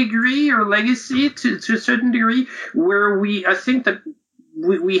pedigree or legacy to a certain degree, where I think that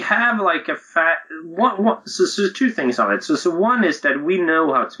we have like so two things on it. So one is that we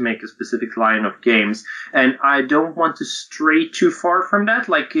know how to make a specific line of games, and I don't want to stray too far from that.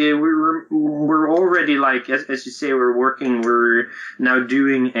 Like we're already like as you say, we're now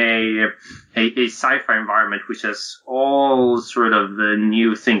doing a sci-fi environment which has all sort of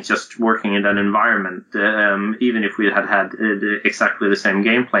new things just working in that environment, even if we had exactly the same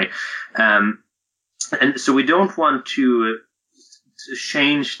gameplay, and so we don't want to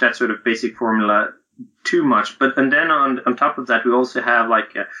change that sort of basic formula too much. And then on top of that, we also have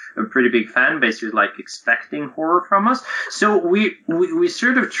like a pretty big fan base who's like expecting horror from us. So we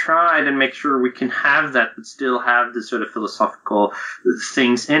sort of tried and make sure we can have that, but still have the sort of philosophical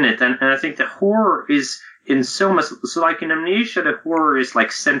things in it. And I think the horror is in SOMA. So like in Amnesia, the horror is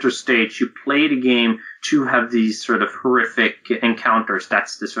like center stage. You play the game to have these sort of horrific encounters.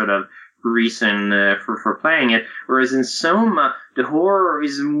 That's the sort of reason for playing it, whereas in SOMA the horror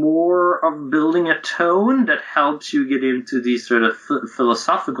is more of building a tone that helps you get into these sort of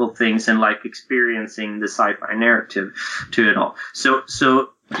philosophical things and like experiencing the sci-fi narrative to it all. So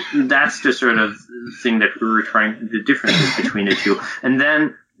that's the sort of thing that we were trying, the differences between the two. And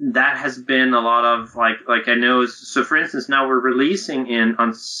then that has been a lot of like I know. So for instance, now we're releasing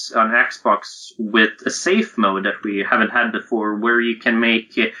on Xbox with a safe mode that we haven't had before, where you can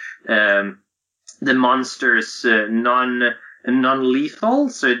make the monsters non-lethal.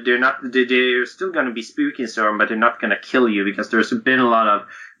 So they're still going to be spooky and so on, but they're not going to kill you, because there's been a lot of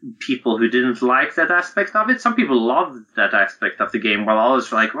people who didn't like that aspect of it. Some people loved that aspect of the game, while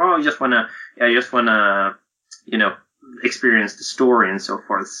others were like, "Oh, I just wanna, experience the story and so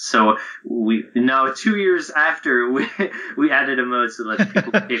forth." So we now 2 years after we added a mode so that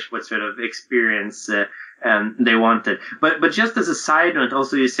people could pick what sort of experience they wanted. But just as a side note,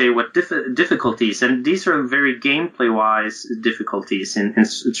 also you say what difficulties, and these are very gameplay wise difficulties in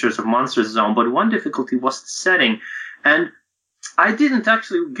terms of Monster Zone. But one difficulty was the setting, and I didn't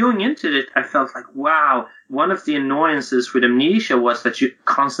actually, going into it, I felt like, wow, one of the annoyances with Amnesia was that you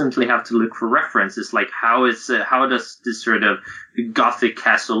constantly have to look for references, like how does this sort of Gothic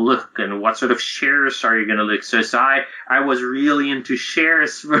castle look, and what sort of shares are you going to look? So I was really into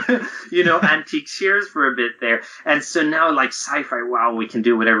shares for, antique shares for a bit there. And so now like sci-fi, wow, we can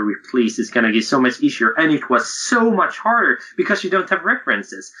do whatever we please. It's going to get so much easier. And it was so much harder because you don't have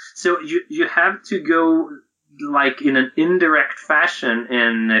references. So you have to go like in an indirect fashion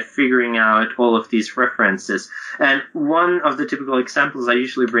in figuring out all of these references. And one of the typical examples I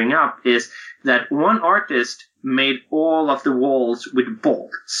usually bring up is that one artist made all of the walls with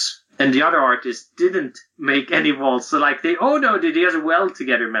bolts, and the other artist didn't make any walls. So like they just weld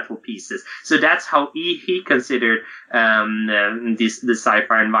together metal pieces. So that's how he considered the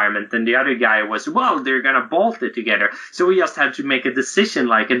sci-fi environment. And the other guy was, well, they're gonna bolt it together. So we just had to make a decision,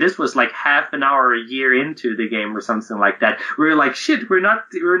 and this was like half an hour a year into the game or something like that. We were like, shit, we're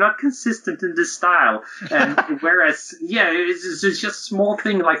not consistent in this style. And whereas, it's just a small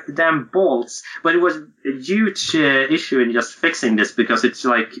thing like the damn bolts, but it was a huge issue in just fixing this, because it's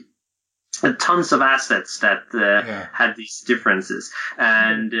like tons of assets that had these differences.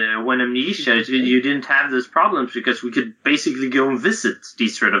 And when Amnesia, you didn't have those problems, because we could basically go and visit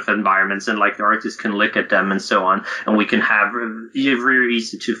these sort of environments, and like the artists can look at them and so on, and we can have very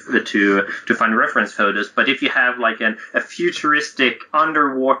easy to find reference photos. But if you have like a futuristic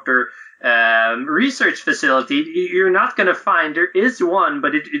underwater research facility, you're not going to find. There is one,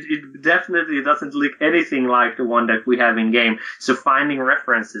 but it definitely doesn't look anything like the one that we have in game. So finding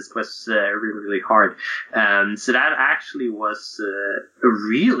references was really, really hard. So that actually was a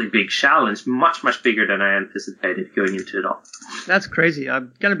really big challenge, much, much bigger than I anticipated going into it all. That's crazy.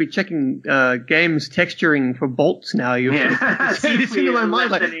 I'm going to be checking games texturing for bolts now. It's into my mind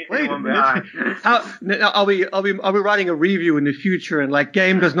like, wait a minute. I'll be writing a review in the future, and like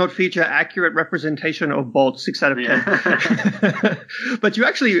game does not feature accurate representation of bolts, 6 out of 10. But you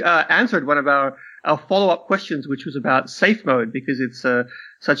actually answered one of our follow-up questions, which was about safe mode, because it's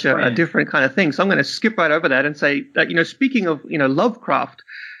such a different kind of thing. So I'm going to skip right over that and say that, speaking of, Lovecraft,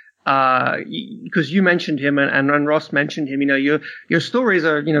 because you mentioned him and Ross mentioned him, your stories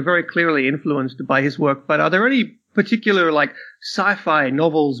are, very clearly influenced by his work. But are there any particular like sci-fi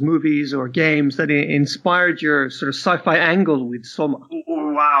novels, movies, or games that inspired your sort of sci-fi angle with SOMA?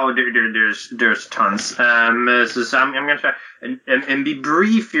 Wow, there's tons. So I'm going to try and be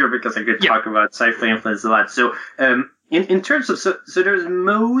brief here, because I could talk about sci-fi influence a lot. So in terms of so there's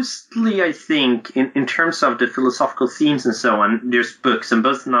mostly, I think, in terms of the philosophical themes and so on, there's books, and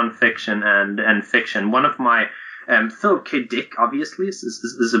both non-fiction and fiction. One of my Philip K. Dick, obviously,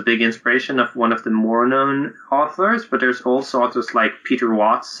 is a big inspiration of one of the more known authors, but there's also authors like Peter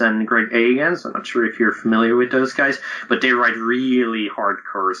Watts and Greg Agans. I'm not sure if you're familiar with those guys, but they write really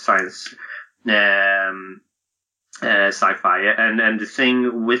hardcore science sci-fi. And the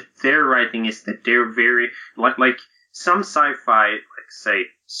thing with their writing is that they're very, like some sci-fi, like say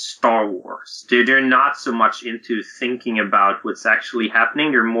Star Wars, they're not so much into thinking about what's actually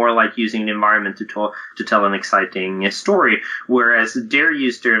happening. They're more like using the environment to tell an exciting story, whereas they're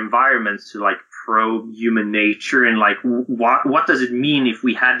used their environments to like probe human nature and like what does it mean if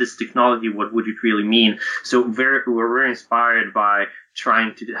we had this technology? What would it really mean? So we're very inspired by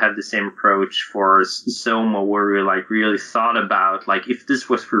trying to have the same approach for SOMA, where we like really thought about like if this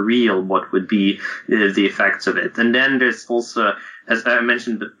was for real, what would be the effects of it. And then there's also, as I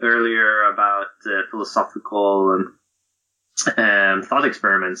mentioned earlier, about philosophical and thought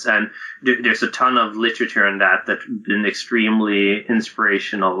experiments, and there's a ton of literature on that's been extremely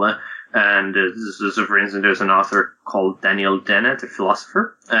inspirational. And so, for instance, there's an author called Daniel Dennett, a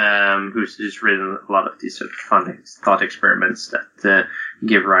philosopher, who's written a lot of these sort of fun thought experiments that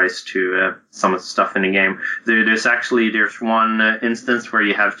give rise to some of the stuff in the game. There's one instance where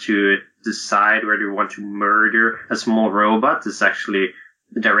you have to decide whether you want to murder a small robot. It's actually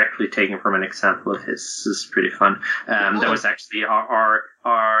directly taken from an example of his. It's pretty fun. That was actually our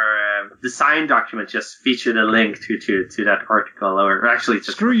design document just featured a link to that article, or actually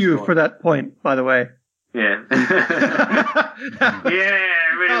just screw you for that point, by the way. Yeah.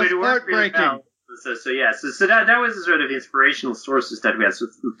 It worked really well. So that was the sort of inspirational sources that we had, so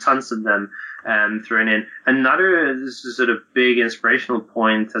tons of them thrown in. Another sort of big inspirational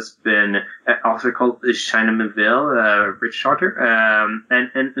point has been an author called China Miéville, British author,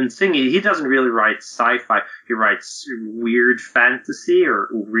 and thing, he doesn't really write sci-fi. He writes weird fantasy or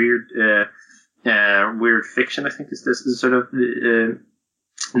weird fiction, I think is the sort of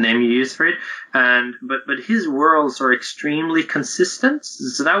name you use for it. But his worlds are extremely consistent,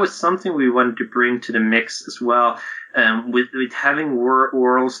 so that was something we wanted to bring to the mix as well, with having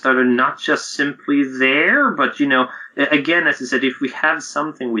worlds that are not just simply there, but again, as I said, if we have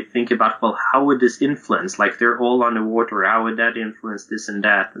something we think about, well, how would this influence? Like, they're all underwater, how would that influence this and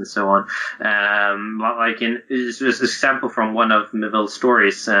that, and so on. Like this was an example from one of Miéville's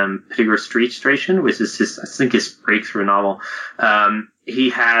stories, Pigger Street Station, which is his breakthrough novel.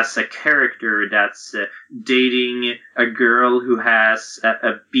 He has a character that's dating a girl who has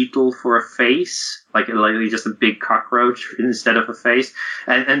a beetle for a face, like just a big cockroach instead of a face.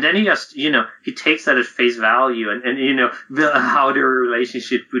 And then he just, he takes that at face value and how their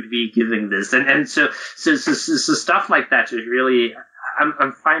relationship would be given this. And so stuff like that is really,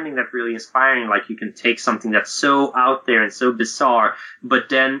 I'm finding that really inspiring. Like, you can take something that's so out there and so bizarre, but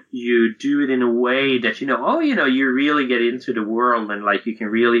then you do it in a way that, you really get into the world, and like you can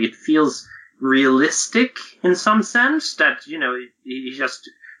really, it feels realistic in some sense that, he just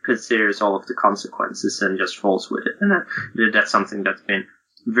considers all of the consequences and just falls with it. And that's something that's been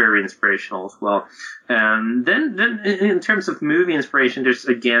very inspirational as well. Then in terms of movie inspiration,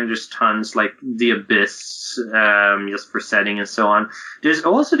 there's tons, like The Abyss, just for setting and so on. There's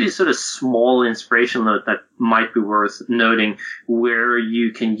also these sort of small inspirational note that might be worth noting, where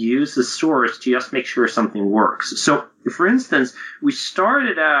you can use the source to just make sure something works. So, for instance, we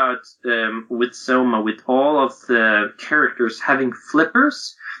started out with SOMA with all of the characters having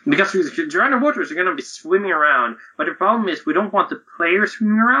flippers, because they're underwater, so they're going to be swimming around. But the problem is we don't want the players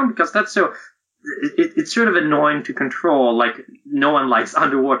swimming around, because that's so... It's sort of annoying to control. Like, no one likes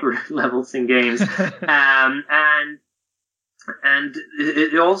underwater levels in games. And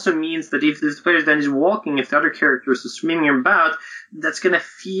it also means that if this player then is walking, if the other characters are swimming about, that's going to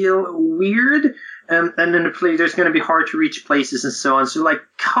feel weird. And then there's going to be hard to reach places and so on. So, like,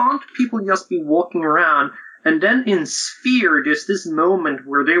 can't people just be walking around? And then in Sphere, there's this moment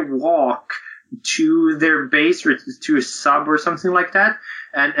where they walk to their base or to a sub or something like that.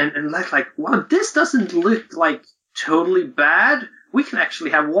 And like, wow, this doesn't look like totally bad. We can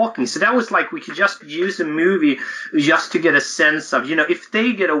actually have walking. So that was like, we could just use a movie just to get a sense of, if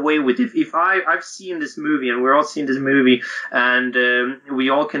they get away with it. If I've seen this movie, and we're all seeing this movie, and we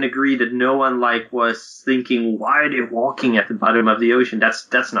all can agree that no one was thinking, why are they walking at the bottom of the ocean?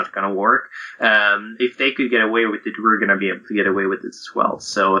 That's not going to work. If they could get away with it, we're going to be able to get away with it as well.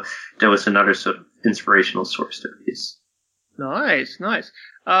 So that was another sort of inspirational source to use. Nice.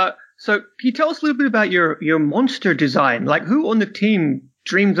 So can you tell us a little bit about your monster design? Like, who on the team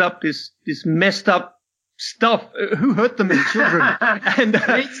dreams up this messed up stuff. Who hurt them as children? And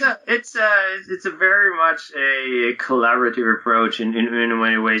it's a very much a collaborative approach in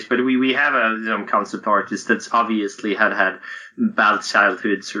many ways. But we have a concept artist that's obviously had bad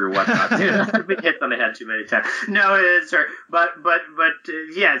childhoods or whatnot. I've been hit on the head too many times. No, sorry, but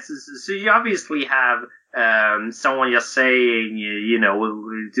yes. So you obviously have someone just saying,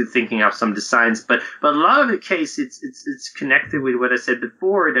 thinking of some designs, but a lot of the case, it's connected with what I said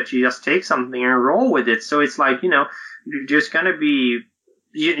before, that you just take something and roll with it. So it's like, there's gonna be,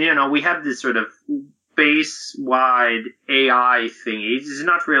 we have this sort of base-wide AI thing. It's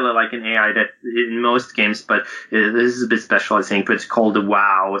not really like an AI that in most games, but this is a bit special, I think, but it's called the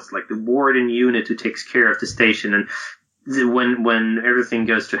WOW. It's like the warden unit who takes care of the station, and when everything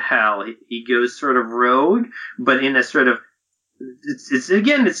goes to hell, he goes sort of rogue, but in a sort of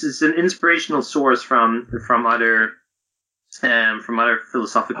it's an inspirational source from other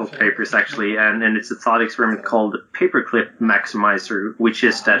philosophical papers, actually, and it's a thought experiment called the paperclip maximizer, which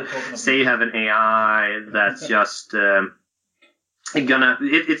is that, say you have an AI that's just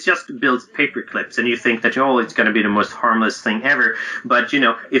it just builds paper clips, and you think that it's gonna be the most harmless thing ever, but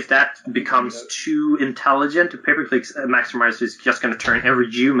if that becomes too intelligent, the paperclip maximizer is just gonna turn every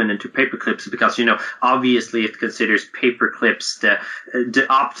human into paper clips, because obviously it considers paper clips the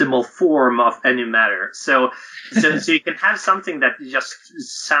optimal form of any matter. So you can have something that just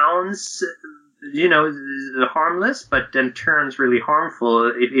sounds harmless, but then turns really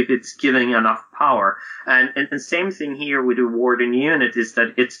harmful if it's giving enough power. And the same thing here with the warden unit is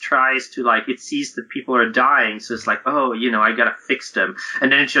that it tries to, it sees that people are dying, so it's like, I gotta fix them.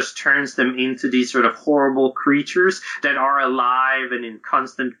 And then it just turns them into these sort of horrible creatures that are alive and in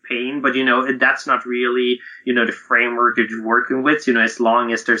constant pain, but that's not really, the framework that you're working with. As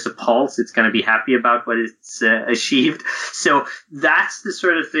long as there's a pulse, it's gonna be happy about what it's achieved. So that's the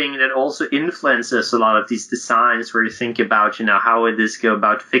sort of thing that also influences a lot of these designs, where you think about, how would this go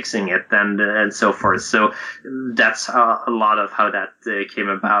about fixing it, and so forth. So that's a lot of how that came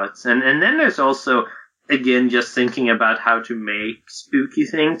about. And then there's also, again, just thinking about how to make spooky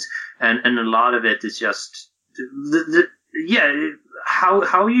things, and a lot of it is just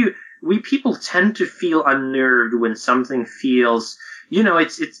we people tend to feel unnerved when something feels,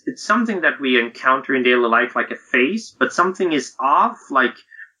 it's something that we encounter in daily life, like a face, but something is off, like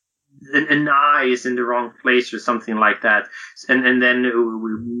an eye is in the wrong place or something like that, and then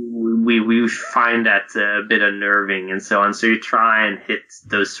we find that a bit unnerving and so on. So you try and hit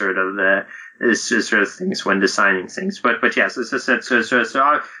those sort of things when designing things. But yes, as I said, so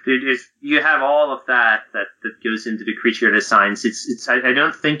you have all of that goes into the creature designs. I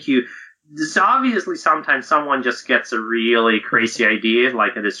don't think this obviously sometimes someone just gets a really crazy idea,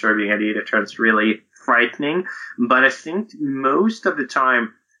 like a disturbing idea that turns really frightening. But I think most of the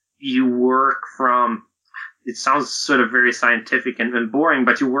time, you work from, it sounds sort of very scientific and boring,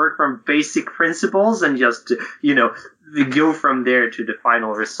 but you work from basic principles and just, go from there to the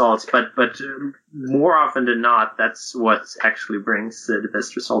final results. But more often than not, that's what actually brings the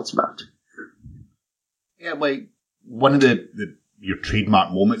best results about. Yeah, like one of your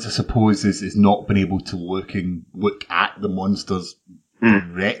trademark moments, I suppose, is not being able to look at the monsters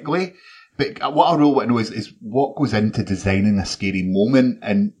directly. But what I really want to know is what goes into designing a scary moment,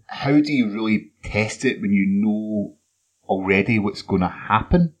 and how do you really test it when you know already what's going to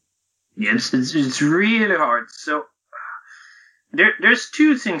happen? Yes, it's really hard. So there's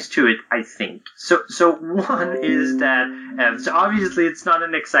two things to it, I think. So one is that so obviously it's not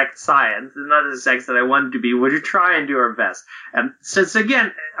an exact science. It's not as exact that I want it to be. We try and do our best. So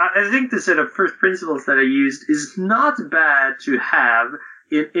again, I think the sort of first principles that I used is not bad to have.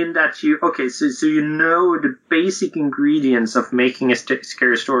 In that so the basic ingredients of making a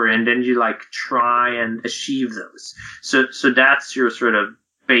scary story, and then you try and achieve those. So that's your sort of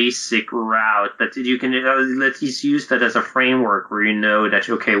basic route that you can let's use that as a framework where that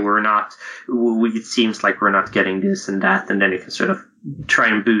it seems like we're not getting this and that, and then you can sort of try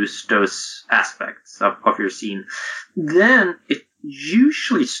and boost those aspects of your scene. Then it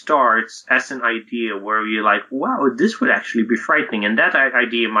usually starts as an idea where you're like, wow, this would actually be frightening. And that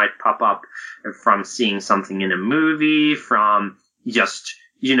idea might pop up from seeing something in a movie, from just,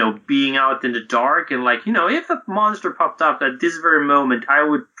 being out in the dark and if a monster popped up at this very moment, I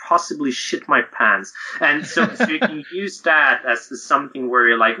would possibly shit my pants. And so you can use that as something where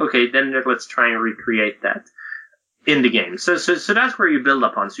you're like, okay, then let's try and recreate that in the game. So that's where you build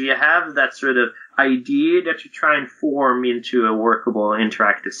upon. So you have that sort of idea that you try and form into a workable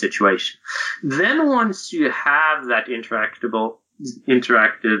interactive situation. Then once you have that interactive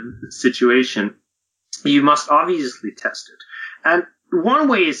situation, you must obviously test it. And one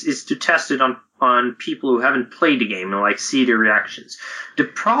way is to test it on on people who haven't played the game and like see their reactions. The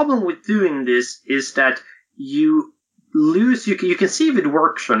problem with doing this is that you lose, you can see if it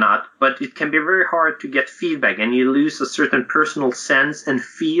works or not, but it can be very hard to get feedback, and you lose a certain personal sense and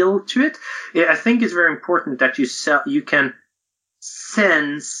feel to it. I think it's very important that you can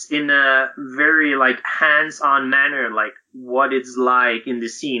sense in a very like hands-on manner like what it's like in the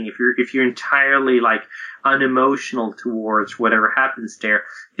scene. If you're entirely like unemotional towards whatever happens there,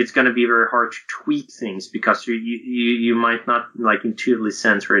 it's going to be very hard to tweak things because you might not like intuitively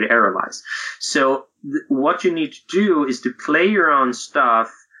sense where the error lies. So what you need to do is to play your own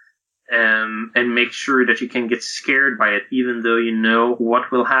stuff and make sure that you can get scared by it, even though you know what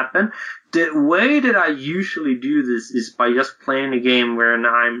will happen. The way that I usually do this is by just playing a game where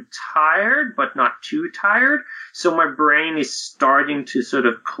I'm tired, but not too tired. So my brain is starting to sort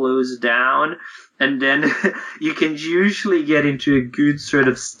of close down. And then you can usually get into a good sort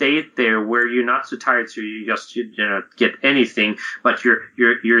of state there where you're not so tired, so you just get anything, but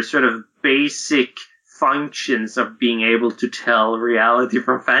your sort of basic functions of being able to tell reality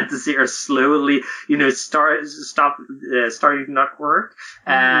from fantasy are slowly, starting to not work,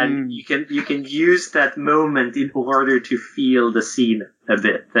 and you can use that moment in order to feel the scene a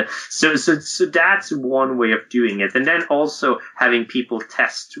bit. So that's one way of doing it, and then also having people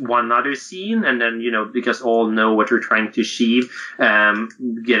test one other scene, and then because all know what we're trying to achieve,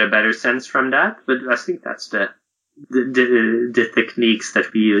 get a better sense from that. But I think that's the techniques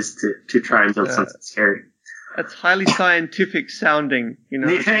that we use to try and build something scary. That's highly scientific sounding,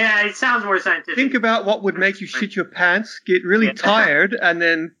 Yeah, it sounds more scientific. Think about what would make you shit your pants, get really tired, and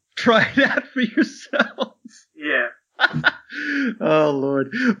then try it out for yourself. Yeah. Oh,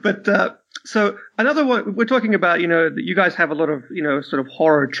 Lord. But, so another one, we're talking about, that you guys have a lot of, sort of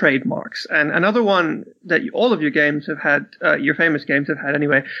horror trademarks. And another one that all of your games have had, your famous games have had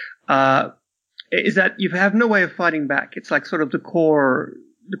anyway, is that you have no way of fighting back. It's like sort of the core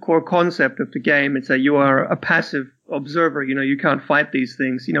concept of the game. It's that you are a passive observer. You can't fight these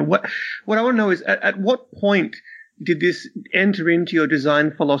things. What I want to know is at what point did this enter into your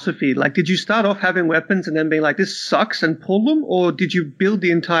design philosophy? Like, did you start off having weapons and then being like, this sucks, and pull them? Or did you build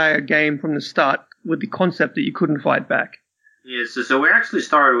the entire game from the start with the concept that you couldn't fight back? Yeah, so we actually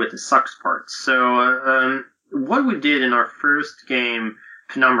started with the sucks part. So what we did in our first game,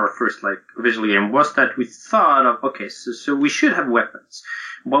 our first official game, was that we thought of, okay, so we should have weapons,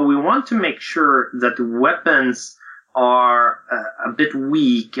 but we want to make sure that the weapons are a bit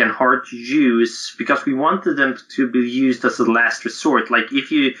weak and hard to use, because we wanted them to be used as a last resort. Like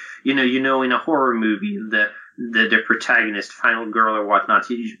if you in a horror movie, the protagonist, final girl or whatnot,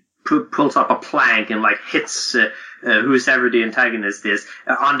 he pulls up a plank and hits whoever the antagonist is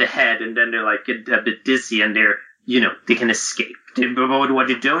on the head, and then they're get a bit dizzy and they can escape. But what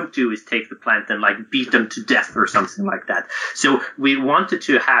you don't do is take the plant and beat them to death or something like that. So we wanted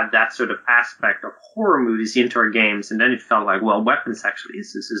to have that sort of aspect of horror movies into our games, and then it felt like, well, weapons actually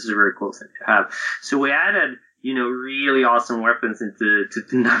is a very cool thing to have. So we added, really awesome weapons into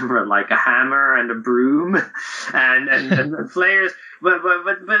the number, like a hammer and a broom, and players. But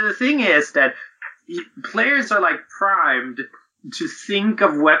the thing is that players are primed to think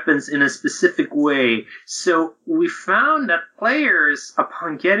of weapons in a specific way. So we found that players,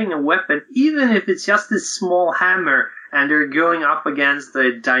 upon getting a weapon, even if it's just this small hammer and they're going up against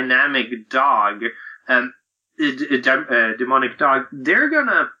a dynamic dog, a demonic dog, they're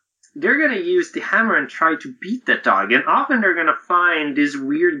gonna use the hammer and try to beat that dog. And often they're gonna find these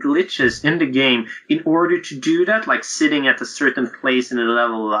weird glitches in the game in order to do that, like sitting at a certain place in the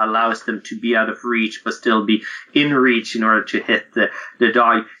level allows them to be out of reach but still be in reach in order to hit the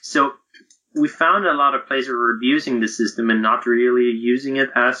dog. So we found a lot of players who were abusing the system and not really using it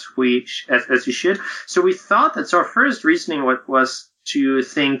as we should. So we thought that, so our first reasoning was to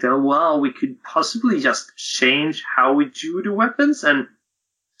think that, well, we could possibly just change how we do the weapons and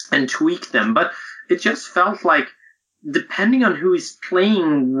tweak them. But it just felt like, depending on who is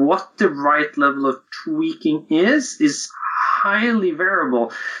playing, what the right level of tweaking is highly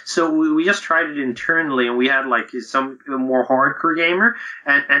variable. So we just tried it internally, and we had some more hardcore gamer,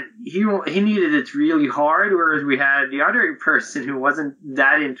 and he needed it really hard, whereas we had the other person who wasn't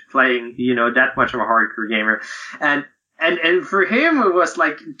that into playing, that much of a hardcore gamer. And for him, it was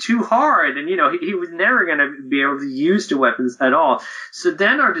too hard, and he was never going to be able to use the weapons at all. So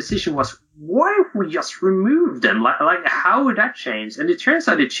then our decision was, what if we just remove them? How would that change? And it turns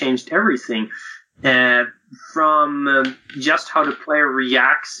out it changed everything, from just how the player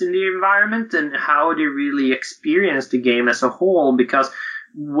reacts in the environment and how they really experience the game as a whole. Because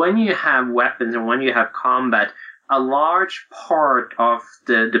when you have weapons and when you have combat, a large part of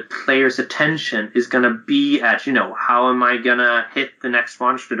the player's attention is going to be at, how am I going to hit the next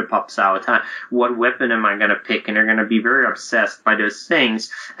monster that pops out? What weapon am I going to pick? And they're going to be very obsessed by those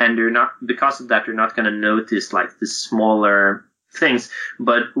things. And because of that, they're not going to notice like the smaller things.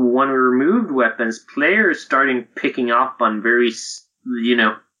 But when we removed weapons, players started picking up on very,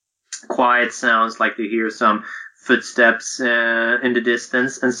 quiet sounds, like they hear some footsteps in the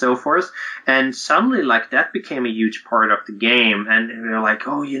distance and so forth. And suddenly, like, that became a huge part of the game. And they're like,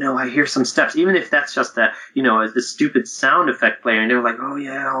 oh, I hear some steps, even if that's just a stupid sound effect player. And they're like, oh,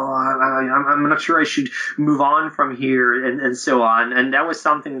 yeah, I'm not sure I should move on from here, and so on. And that was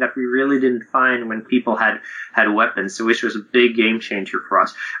something that we really didn't find when people had weapons, so which was a big game changer for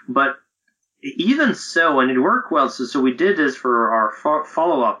us. But even so, and it worked well, so we did this for our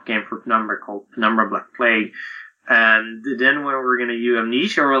follow-up game for Penumbra called Penumbra Black Plague. And then when we were going to do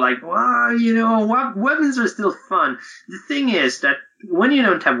Amnesia, we're like, well, weapons are still fun. The thing is that when you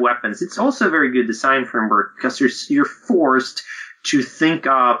don't have weapons, it's also a very good design framework, because you're forced to think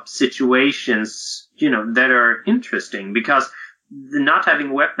up situations, that are interesting, because not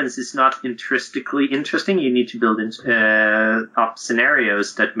having weapons is not intrinsically interesting. You need to build up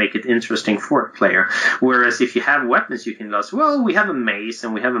scenarios that make it interesting for a player. Whereas if you have weapons, you can just, we have a maze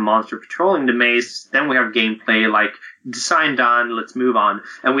and we have a monster patrolling the maze. Then we have gameplay, like, design done, let's move on.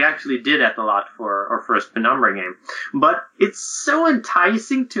 And we actually did that a lot for our first Penumbra game. But it's so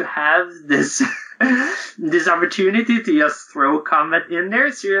enticing to have this this opportunity to just throw combat in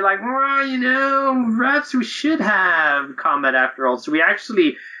there. So you're like, perhaps we should have combat after all. So we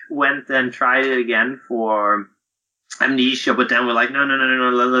actually went and tried it again for Amnesia, but then we're like, no,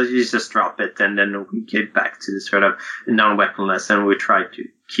 let's just drop it, and then we get back to the sort of non-weaponless, and we tried to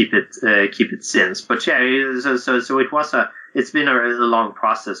keep it since. But yeah, so it's been a long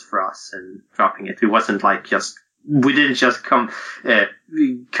process for us, and dropping it. It wasn't like we didn't just come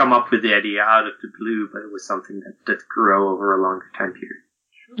up with the idea out of the blue, but it was something that grew over a longer time period.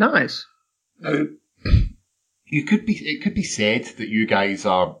 Nice. Now, it could be said that you guys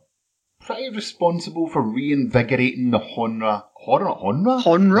are pretty responsible for reinvigorating the horror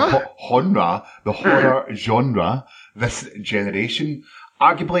genre this generation.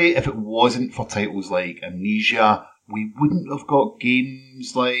 Arguably, if it wasn't for titles like Amnesia, we wouldn't have got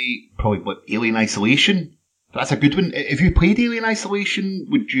games like Alien Isolation. That's a good one. If you played Alien Isolation,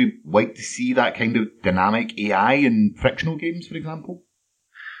 would you like to see that kind of dynamic AI in Frictional games, for example?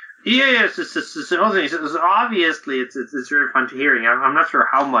 Yeah. So obviously, it's very fun to hearing. I'm not sure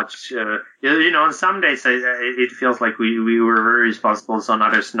how much. On some days it feels like we were very responsible, on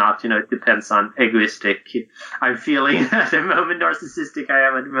others not. It depends on egoistic I'm feeling at the moment, narcissistic I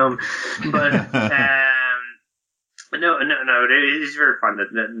am at the moment. But no, it is very fun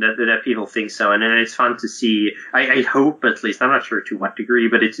that people think so, and it's fun to see. I hope, at least, I'm not sure to what degree,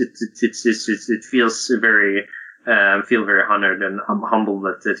 but it feels very. Feel very honored and humbled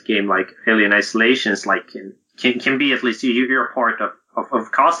that game like Alien Isolation is can be, at least you're a part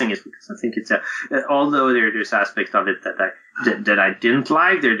of causing it, because I think it's although there's aspects of it that I didn't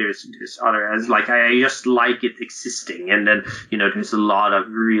like, there's other, as like I just like it existing, and then there's a lot of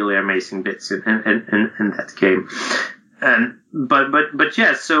really amazing bits in that game. And but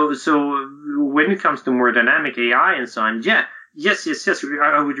yeah, so when it comes to more dynamic AI and so on, yeah. Yes.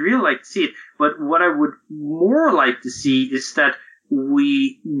 I would really like to see it. But what I would more like to see is that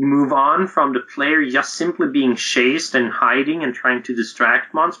we move on from the player just simply being chased and hiding and trying to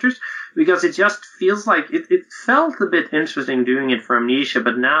distract monsters, because it just feels like it felt a bit interesting doing it for Amnesia,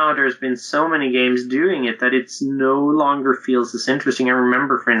 but now there's been so many games doing it that it's no longer feels as interesting. I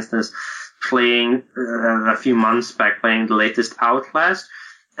remember, for instance, playing a few months back, playing the latest Outlast.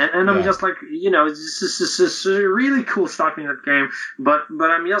 And I'm just like, it's really cool stuff in that game, but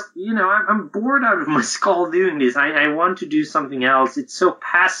I'm just, I'm bored out of my skull doing this. I want to do something else. It's so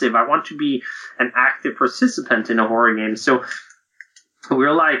passive. I want to be an active participant in a horror game. So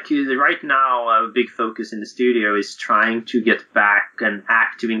we're like, right now, a big focus in the studio is trying to get back an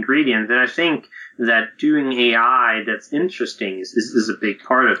active ingredient. And I think that doing AI that's interesting is a big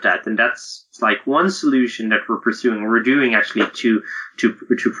part of that. And that's like one solution that we're pursuing. We're doing actually two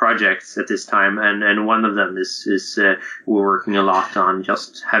projects at this time. And one of them is we're working a lot on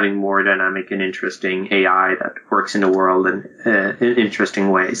just having more dynamic and interesting AI that works in the world and in interesting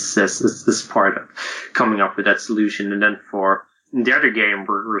ways as part of coming up with that solution. And then for the other game,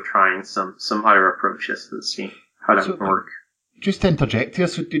 we're trying some other approaches and see how that can work. Just to interject here,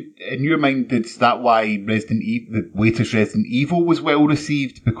 so in your mind, is that why the latest Resident Evil was well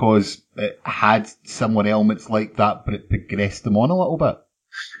received, because it had similar elements like that, but it progressed them on a little bit?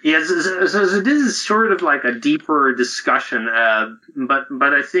 Yeah, so this is sort of like a deeper discussion, but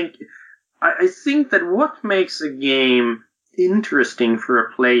I think that what makes a game interesting for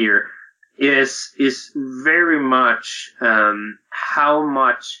a player is very much how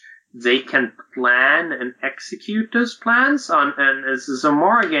much they can plan and execute those plans on. And a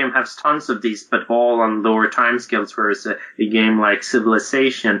SOMA game has tons of these, but all on lower timescales, whereas a game like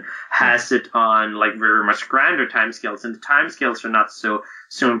Civilization has it on like very much grander timescales, and the timescales are not so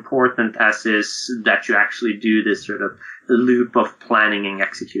important as is that you actually do this sort of loop of planning and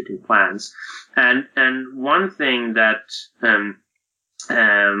executing plans. And one thing that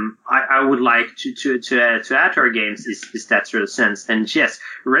I would like to add to our games is that sort of sense. And yes,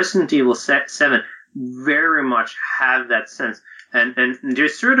 Resident Evil 7 very much have that sense. And they're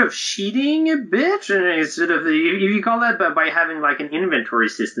sort of cheating a bit, and it's sort of, you call that by having like an inventory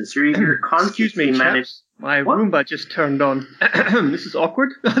system. So you're constantly Excuse me, chaps. My Roomba just turned on. This is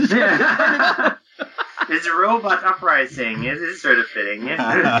awkward. Yeah. It's a robot uprising. It is sort of fitting.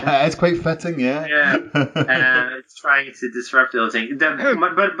 Yeah. It's quite fitting, yeah. Yeah. It's trying to disrupt the whole thing.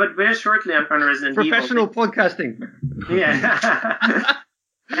 But very shortly on Resident Evil. Professional podcasting. Yeah.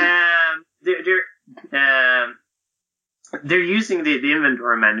 They're using the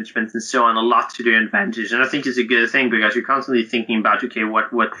inventory management and so on a lot to their advantage, and I think it's a good thing because you're constantly thinking about, okay,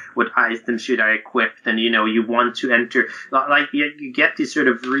 what items should I equip? And you want to enter, like you get these sort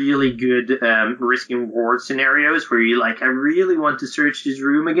of really good risk and reward scenarios where you like, I really want to search this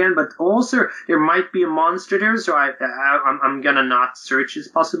room again, but also there might be a monster there, so I'm gonna not search this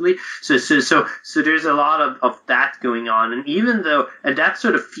possibly. So there's a lot of that going on, and even though that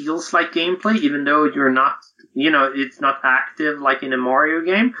sort of feels like gameplay, even though you're not. It's not active like in a Mario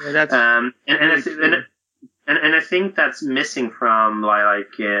game. Yeah, that's and I think that's missing from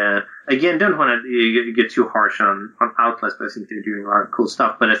again, don't want to get too harsh on Outlast, but I think they're doing a lot of cool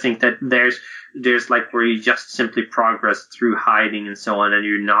stuff. But I think that there's like where you just simply progress through hiding and so on, and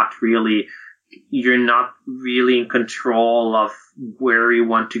you're not really in control of where you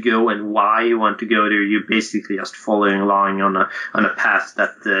want to go and why you want to go there. You're basically just following along on a path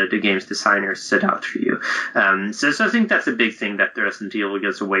that the game's designers set out for you. So I think that's a big thing that the Resident Evil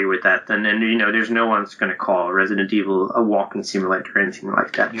gets away with that. And there's no one's going to call Resident Evil a walking simulator or anything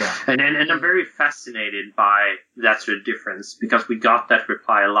like that. Yeah. And I'm very fascinated by that sort of difference because we got that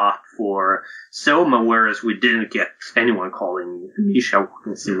reply a lot for SOMA, whereas we didn't get anyone calling Misha a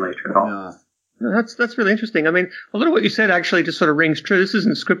walking simulator at all. Yeah. That's really interesting. I mean, a lot of what you said actually just sort of rings true. This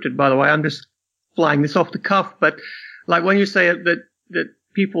isn't scripted, by the way. I'm just flying this off the cuff. But like when you say that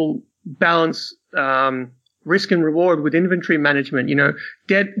people balance risk and reward with inventory management,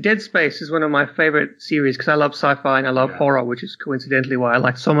 Dead Space is one of my favorite series because I love sci-fi and I love horror, which is coincidentally why I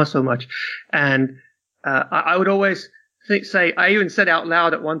like SOMA so much. And I would always say, I even said out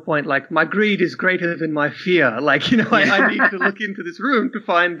loud at one point, like, my greed is greater than my fear. Like, I need to look into this room to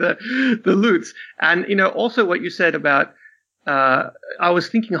find the loots. And, also what you said about, I was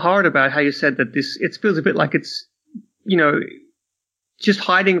thinking hard about how you said that it feels a bit like it's, just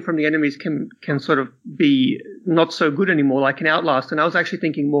hiding from the enemies can sort of be not so good anymore, like in Outlast. And I was actually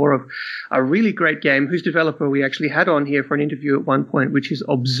thinking more of a really great game whose developer we actually had on here for an interview at one point, which is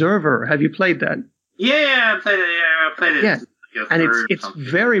Observer. Have you played that? Yeah, I played it. I played it. Yeah, and it's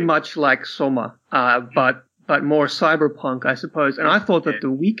very much like SOMA, but more cyberpunk, I suppose. And I thought that the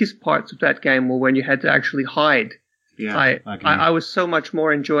weakest parts of that game were when you had to actually hide. Yeah, I was so much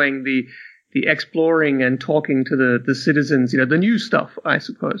more enjoying the exploring and talking to the citizens, the new stuff, I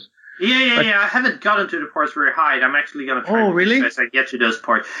suppose. Yeah. I haven't gotten to the parts where you hide. I'm actually going to try as I get to those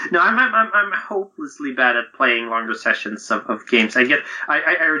parts. No, I'm hopelessly bad at playing longer sessions of games. I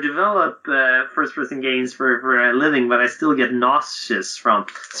develop first-person games for a living, but I still get nauseous from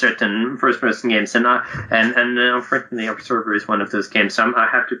certain first-person games, and unfortunately, Observer is one of those games. So I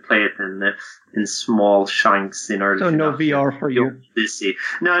have to play it in small chunks in order. So to no VR for you. Busy.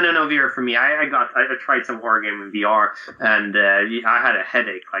 No VR for me. I tried some horror game in VR, and I had a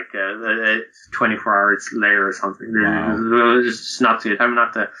headache like 24 hours later or something. Wow. It's not good. I'm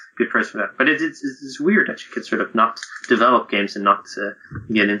not a good person for that. But it's weird that you can sort of not develop games and not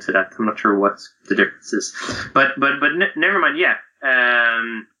get into that. I'm not sure what the difference is. But never mind. Yeah.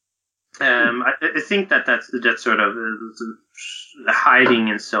 I think that's sort of hiding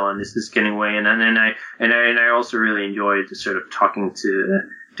and so on is getting away, and I also really enjoyed sort of talking to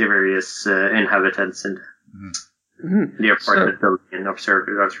the various inhabitants and the apartment building and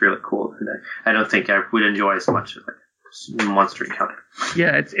Observer. That's really cool, and I don't think I would enjoy as much as like Monster Encounter.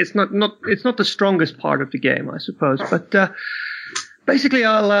 Yeah, it's not the strongest part of the game, I suppose, but Basically,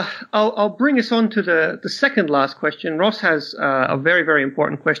 I'll bring us on to the second last question. Ross has a very, very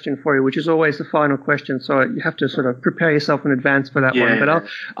important question for you, which is always the final question. So you have to sort of prepare yourself in advance for that one. But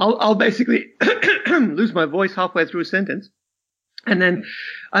I'll basically lose my voice halfway through a sentence. And then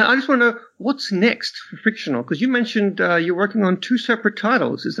I just want to know what's next for Frictional, because you mentioned you're working on 2 separate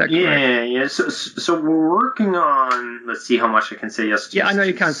titles. Is that correct? Yeah. So we're working on. Let's see how much I can say. Yes. Yeah, I know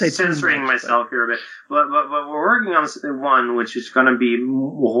you can't say censoring myself here a bit, but we're working on one which is going to be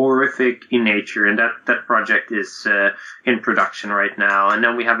horrific in nature, and that project is in production right now. And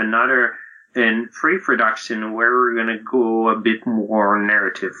then we have another in pre-production where we're going to go a bit more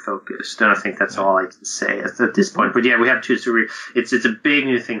narrative focused. And I think that's all I can say at this point. But yeah, we have 2. So it's a big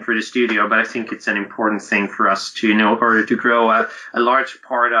new thing for the studio, but I think it's an important thing for us to know in order to grow a large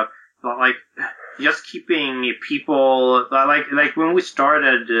part of, like, just keeping people, like when we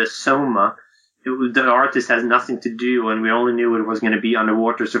started SOMA, the artist has nothing to do, and we only knew it was going to be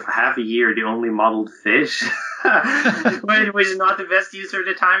underwater. So for half a year, they only modeled fish, which is not the best use of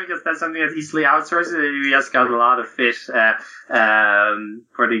the time because that's something that's easily outsourced. We just got a lot of fish for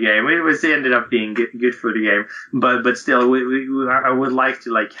the game. It ended up being good for the game, but still, I would like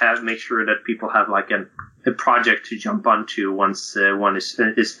to make sure that people have like a project to jump onto once one is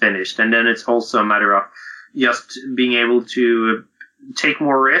finished, and then it's also a matter of just being able to take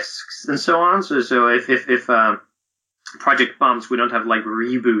more risks and so on. So if project bumps, we don't have like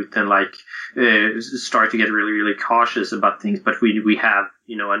reboot and start to get really, really cautious about things. But we have,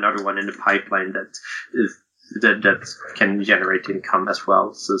 another one in the pipeline that can generate income as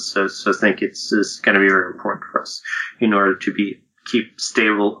well. So I think it's going to be very important for us in order to keep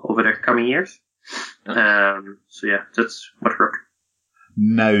stable over the coming years. So yeah, that's what we're.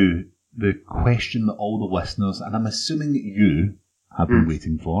 Now, the question that all the listeners, and I'm assuming you have been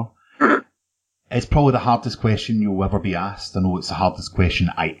waiting for. It's probably the hardest question you'll ever be asked. I know it's the hardest question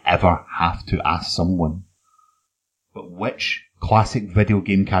I ever have to ask someone. But which classic video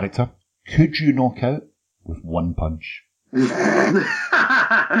game character could you knock out with one punch? Oh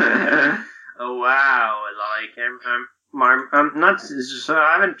wow! I'm not. So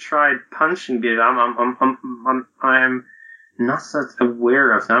I haven't tried punching it. I'm not so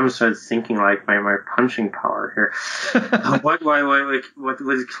aware of that. I'm sort of thinking like my punching power here. What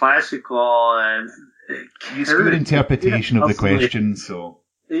was classical? It's your interpretation of the question, so.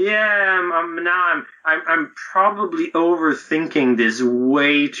 Yeah, I'm probably overthinking this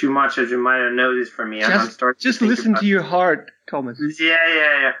way too much, as you might have noticed from me. Just listen to your heart, Thomas.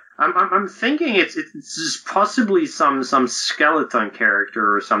 Yeah. I'm thinking it's possibly some skeleton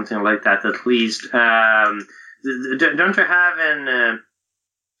character or something like that, at least. Don't you have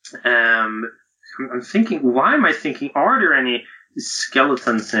I'm thinking, why am I thinking, are there any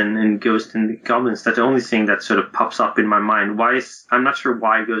skeletons in Ghost and Goblins? That's the only thing that sort of pops up in my mind. I'm not sure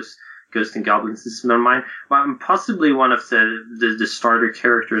why Ghost and Goblins is in my mind. Well, possibly one of the starter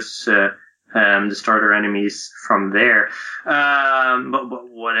characters, the starter enemies from there. But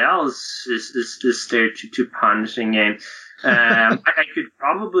what else is there to punch in game? I could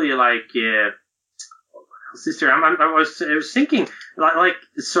probably sister, I was thinking,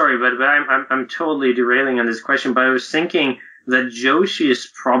 sorry, but I'm totally derailing on this question, but I was thinking that Joshi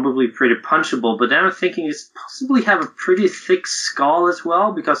is probably pretty punchable, but then I'm thinking he's possibly have a pretty thick skull as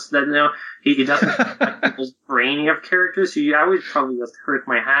well, because that, he doesn't like those brainy of characters, so I would probably just hurt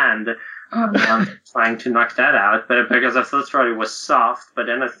my hand trying to knock that out, but because I thought it was soft, but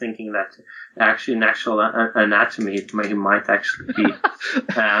then I'm thinking that actually in actual anatomy he might actually be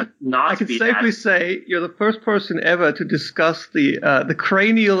not. I can safely say you're the first person ever to discuss the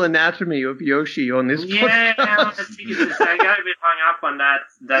cranial anatomy of Yoshi on this podcast. I got a bit hung up on that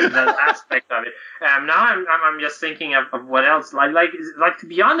aspect of it. Now I'm just thinking of what else. Like to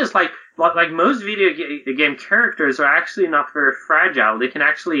be honest, like most video game characters are actually not very fragile. They can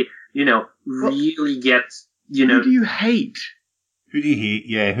actually really get, Who do you hate? Who do you hate?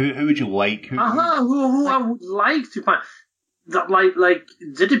 Yeah, who would you like? Who I would like to find. Like,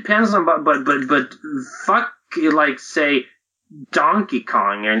 that depends on, but fuck, say, Donkey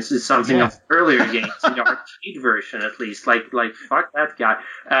Kong, and it's something of earlier games, in the arcade version at least. Like, fuck that guy.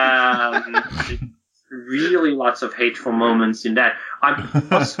 Really lots of hateful moments in that. I'm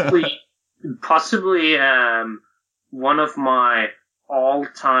possibly, one of my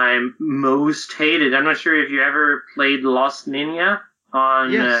all-time most hated. I'm not sure if you ever played Lost Ninja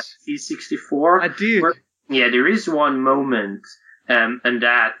on C64. I did. There is one moment and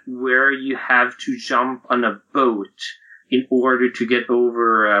that where you have to jump on a boat in order to get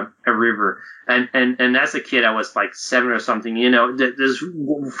over a river. And as a kid, I was like 7 or something. This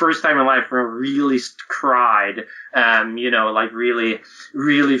first time in life where I really cried. Like really,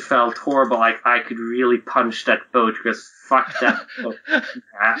 really felt horrible. Like I could really punch that boat because fuck that boat.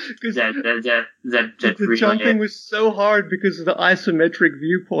 that the really, jumping was so hard because of the isometric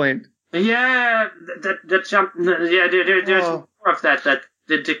viewpoint. Yeah, that jump. Yeah, there's more of that. That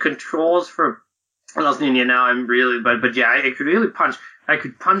the controls for Lost Ninja now. I'm really, but yeah, I could really punch. I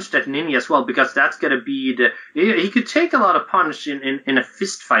could punch that ninja as well because that's gonna be he could take a lot of punch in a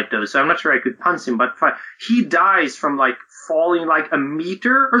fist fight though. So I'm not sure I could punch him, but he dies from like falling like a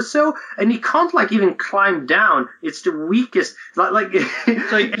meter or so, and he can't like even climb down. It's the weakest. Like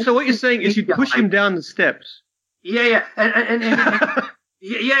so what you're saying is you push him down the steps. Yeah, and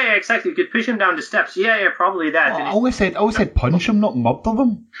yeah, exactly. You could push him down the steps. Yeah, probably that. I always said punch him, not murder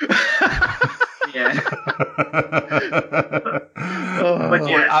them. Yeah. But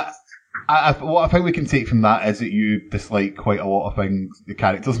yeah. What I think we can take from that is that you dislike quite a lot of things, the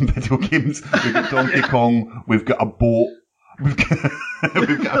characters in video games. We've got Donkey Kong, we've got a boat, we've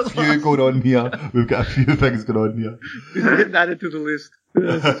got a few going on here. We've got a few things going on here. Get that into the list.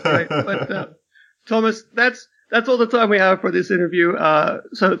 That's great. But Thomas, that's all the time we have for this interview.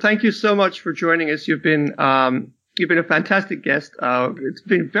 So thank you so much for joining us. You've been a fantastic guest. It's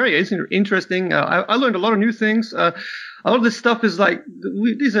been very interesting. I learned a lot of new things. A lot of this stuff is like,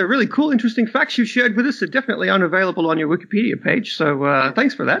 these are really cool, interesting facts you shared with us. They're definitely unavailable on your Wikipedia page. So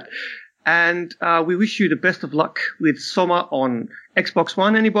thanks for that. And we wish you the best of luck with SOMA on Xbox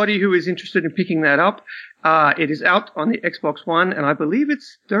One. Anybody who is interested in picking that up, it is out on the Xbox One, and I believe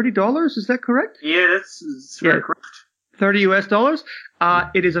it's $30. Is that correct? Yeah, that's very correct. $30 US.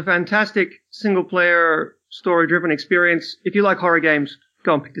 It is a fantastic single-player, story-driven experience. If you like horror games,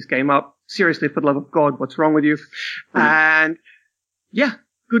 go and pick this game up. Seriously, for the love of God, what's wrong with you? And yeah,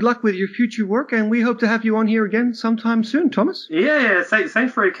 good luck with your future work, and we hope to have you on here again sometime soon, Thomas. Yeah,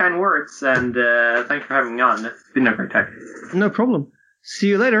 thanks for your kind words, and thanks for having me on. It's been a great time. No problem. See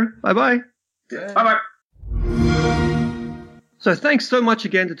you later. Bye-bye. Yeah. Bye-bye. So thanks so much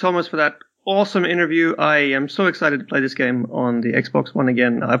again to Thomas for that awesome interview. I am so excited to play this game on the Xbox One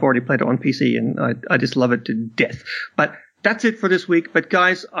again. I've already played it on PC, and I just love it to death. But that's it for this week. But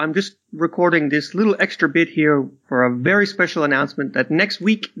guys, I'm just recording this little extra bit here for a very special announcement that next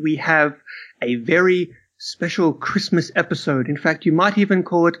week we have a very special Christmas episode. In fact, you might even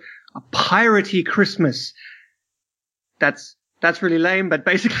call it a piratey Christmas. That's really lame, but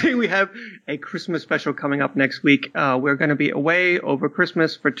basically we have a Christmas special coming up next week. We're going to be away over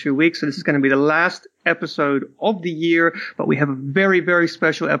Christmas for 2 weeks, so this is going to be the last episode of the year, but we have a very, very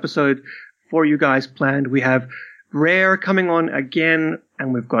special episode for you guys planned. We have Rare coming on again,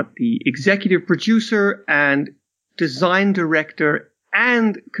 and we've got the executive producer and design director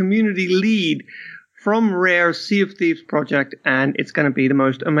and community lead from Rare's Sea of Thieves project, and it's going to be the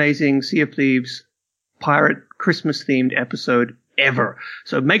most amazing Sea of Thieves pirate Christmas themed episode ever.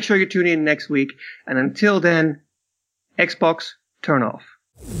 So make sure you tune in next week, and until then, Xbox, turn off.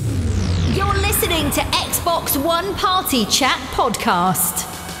 You're listening to Xbox One Party Chat Podcast,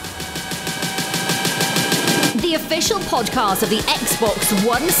 the official podcast of the Xbox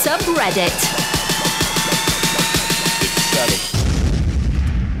One subreddit. It's settled.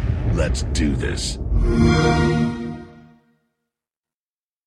 Let's do this.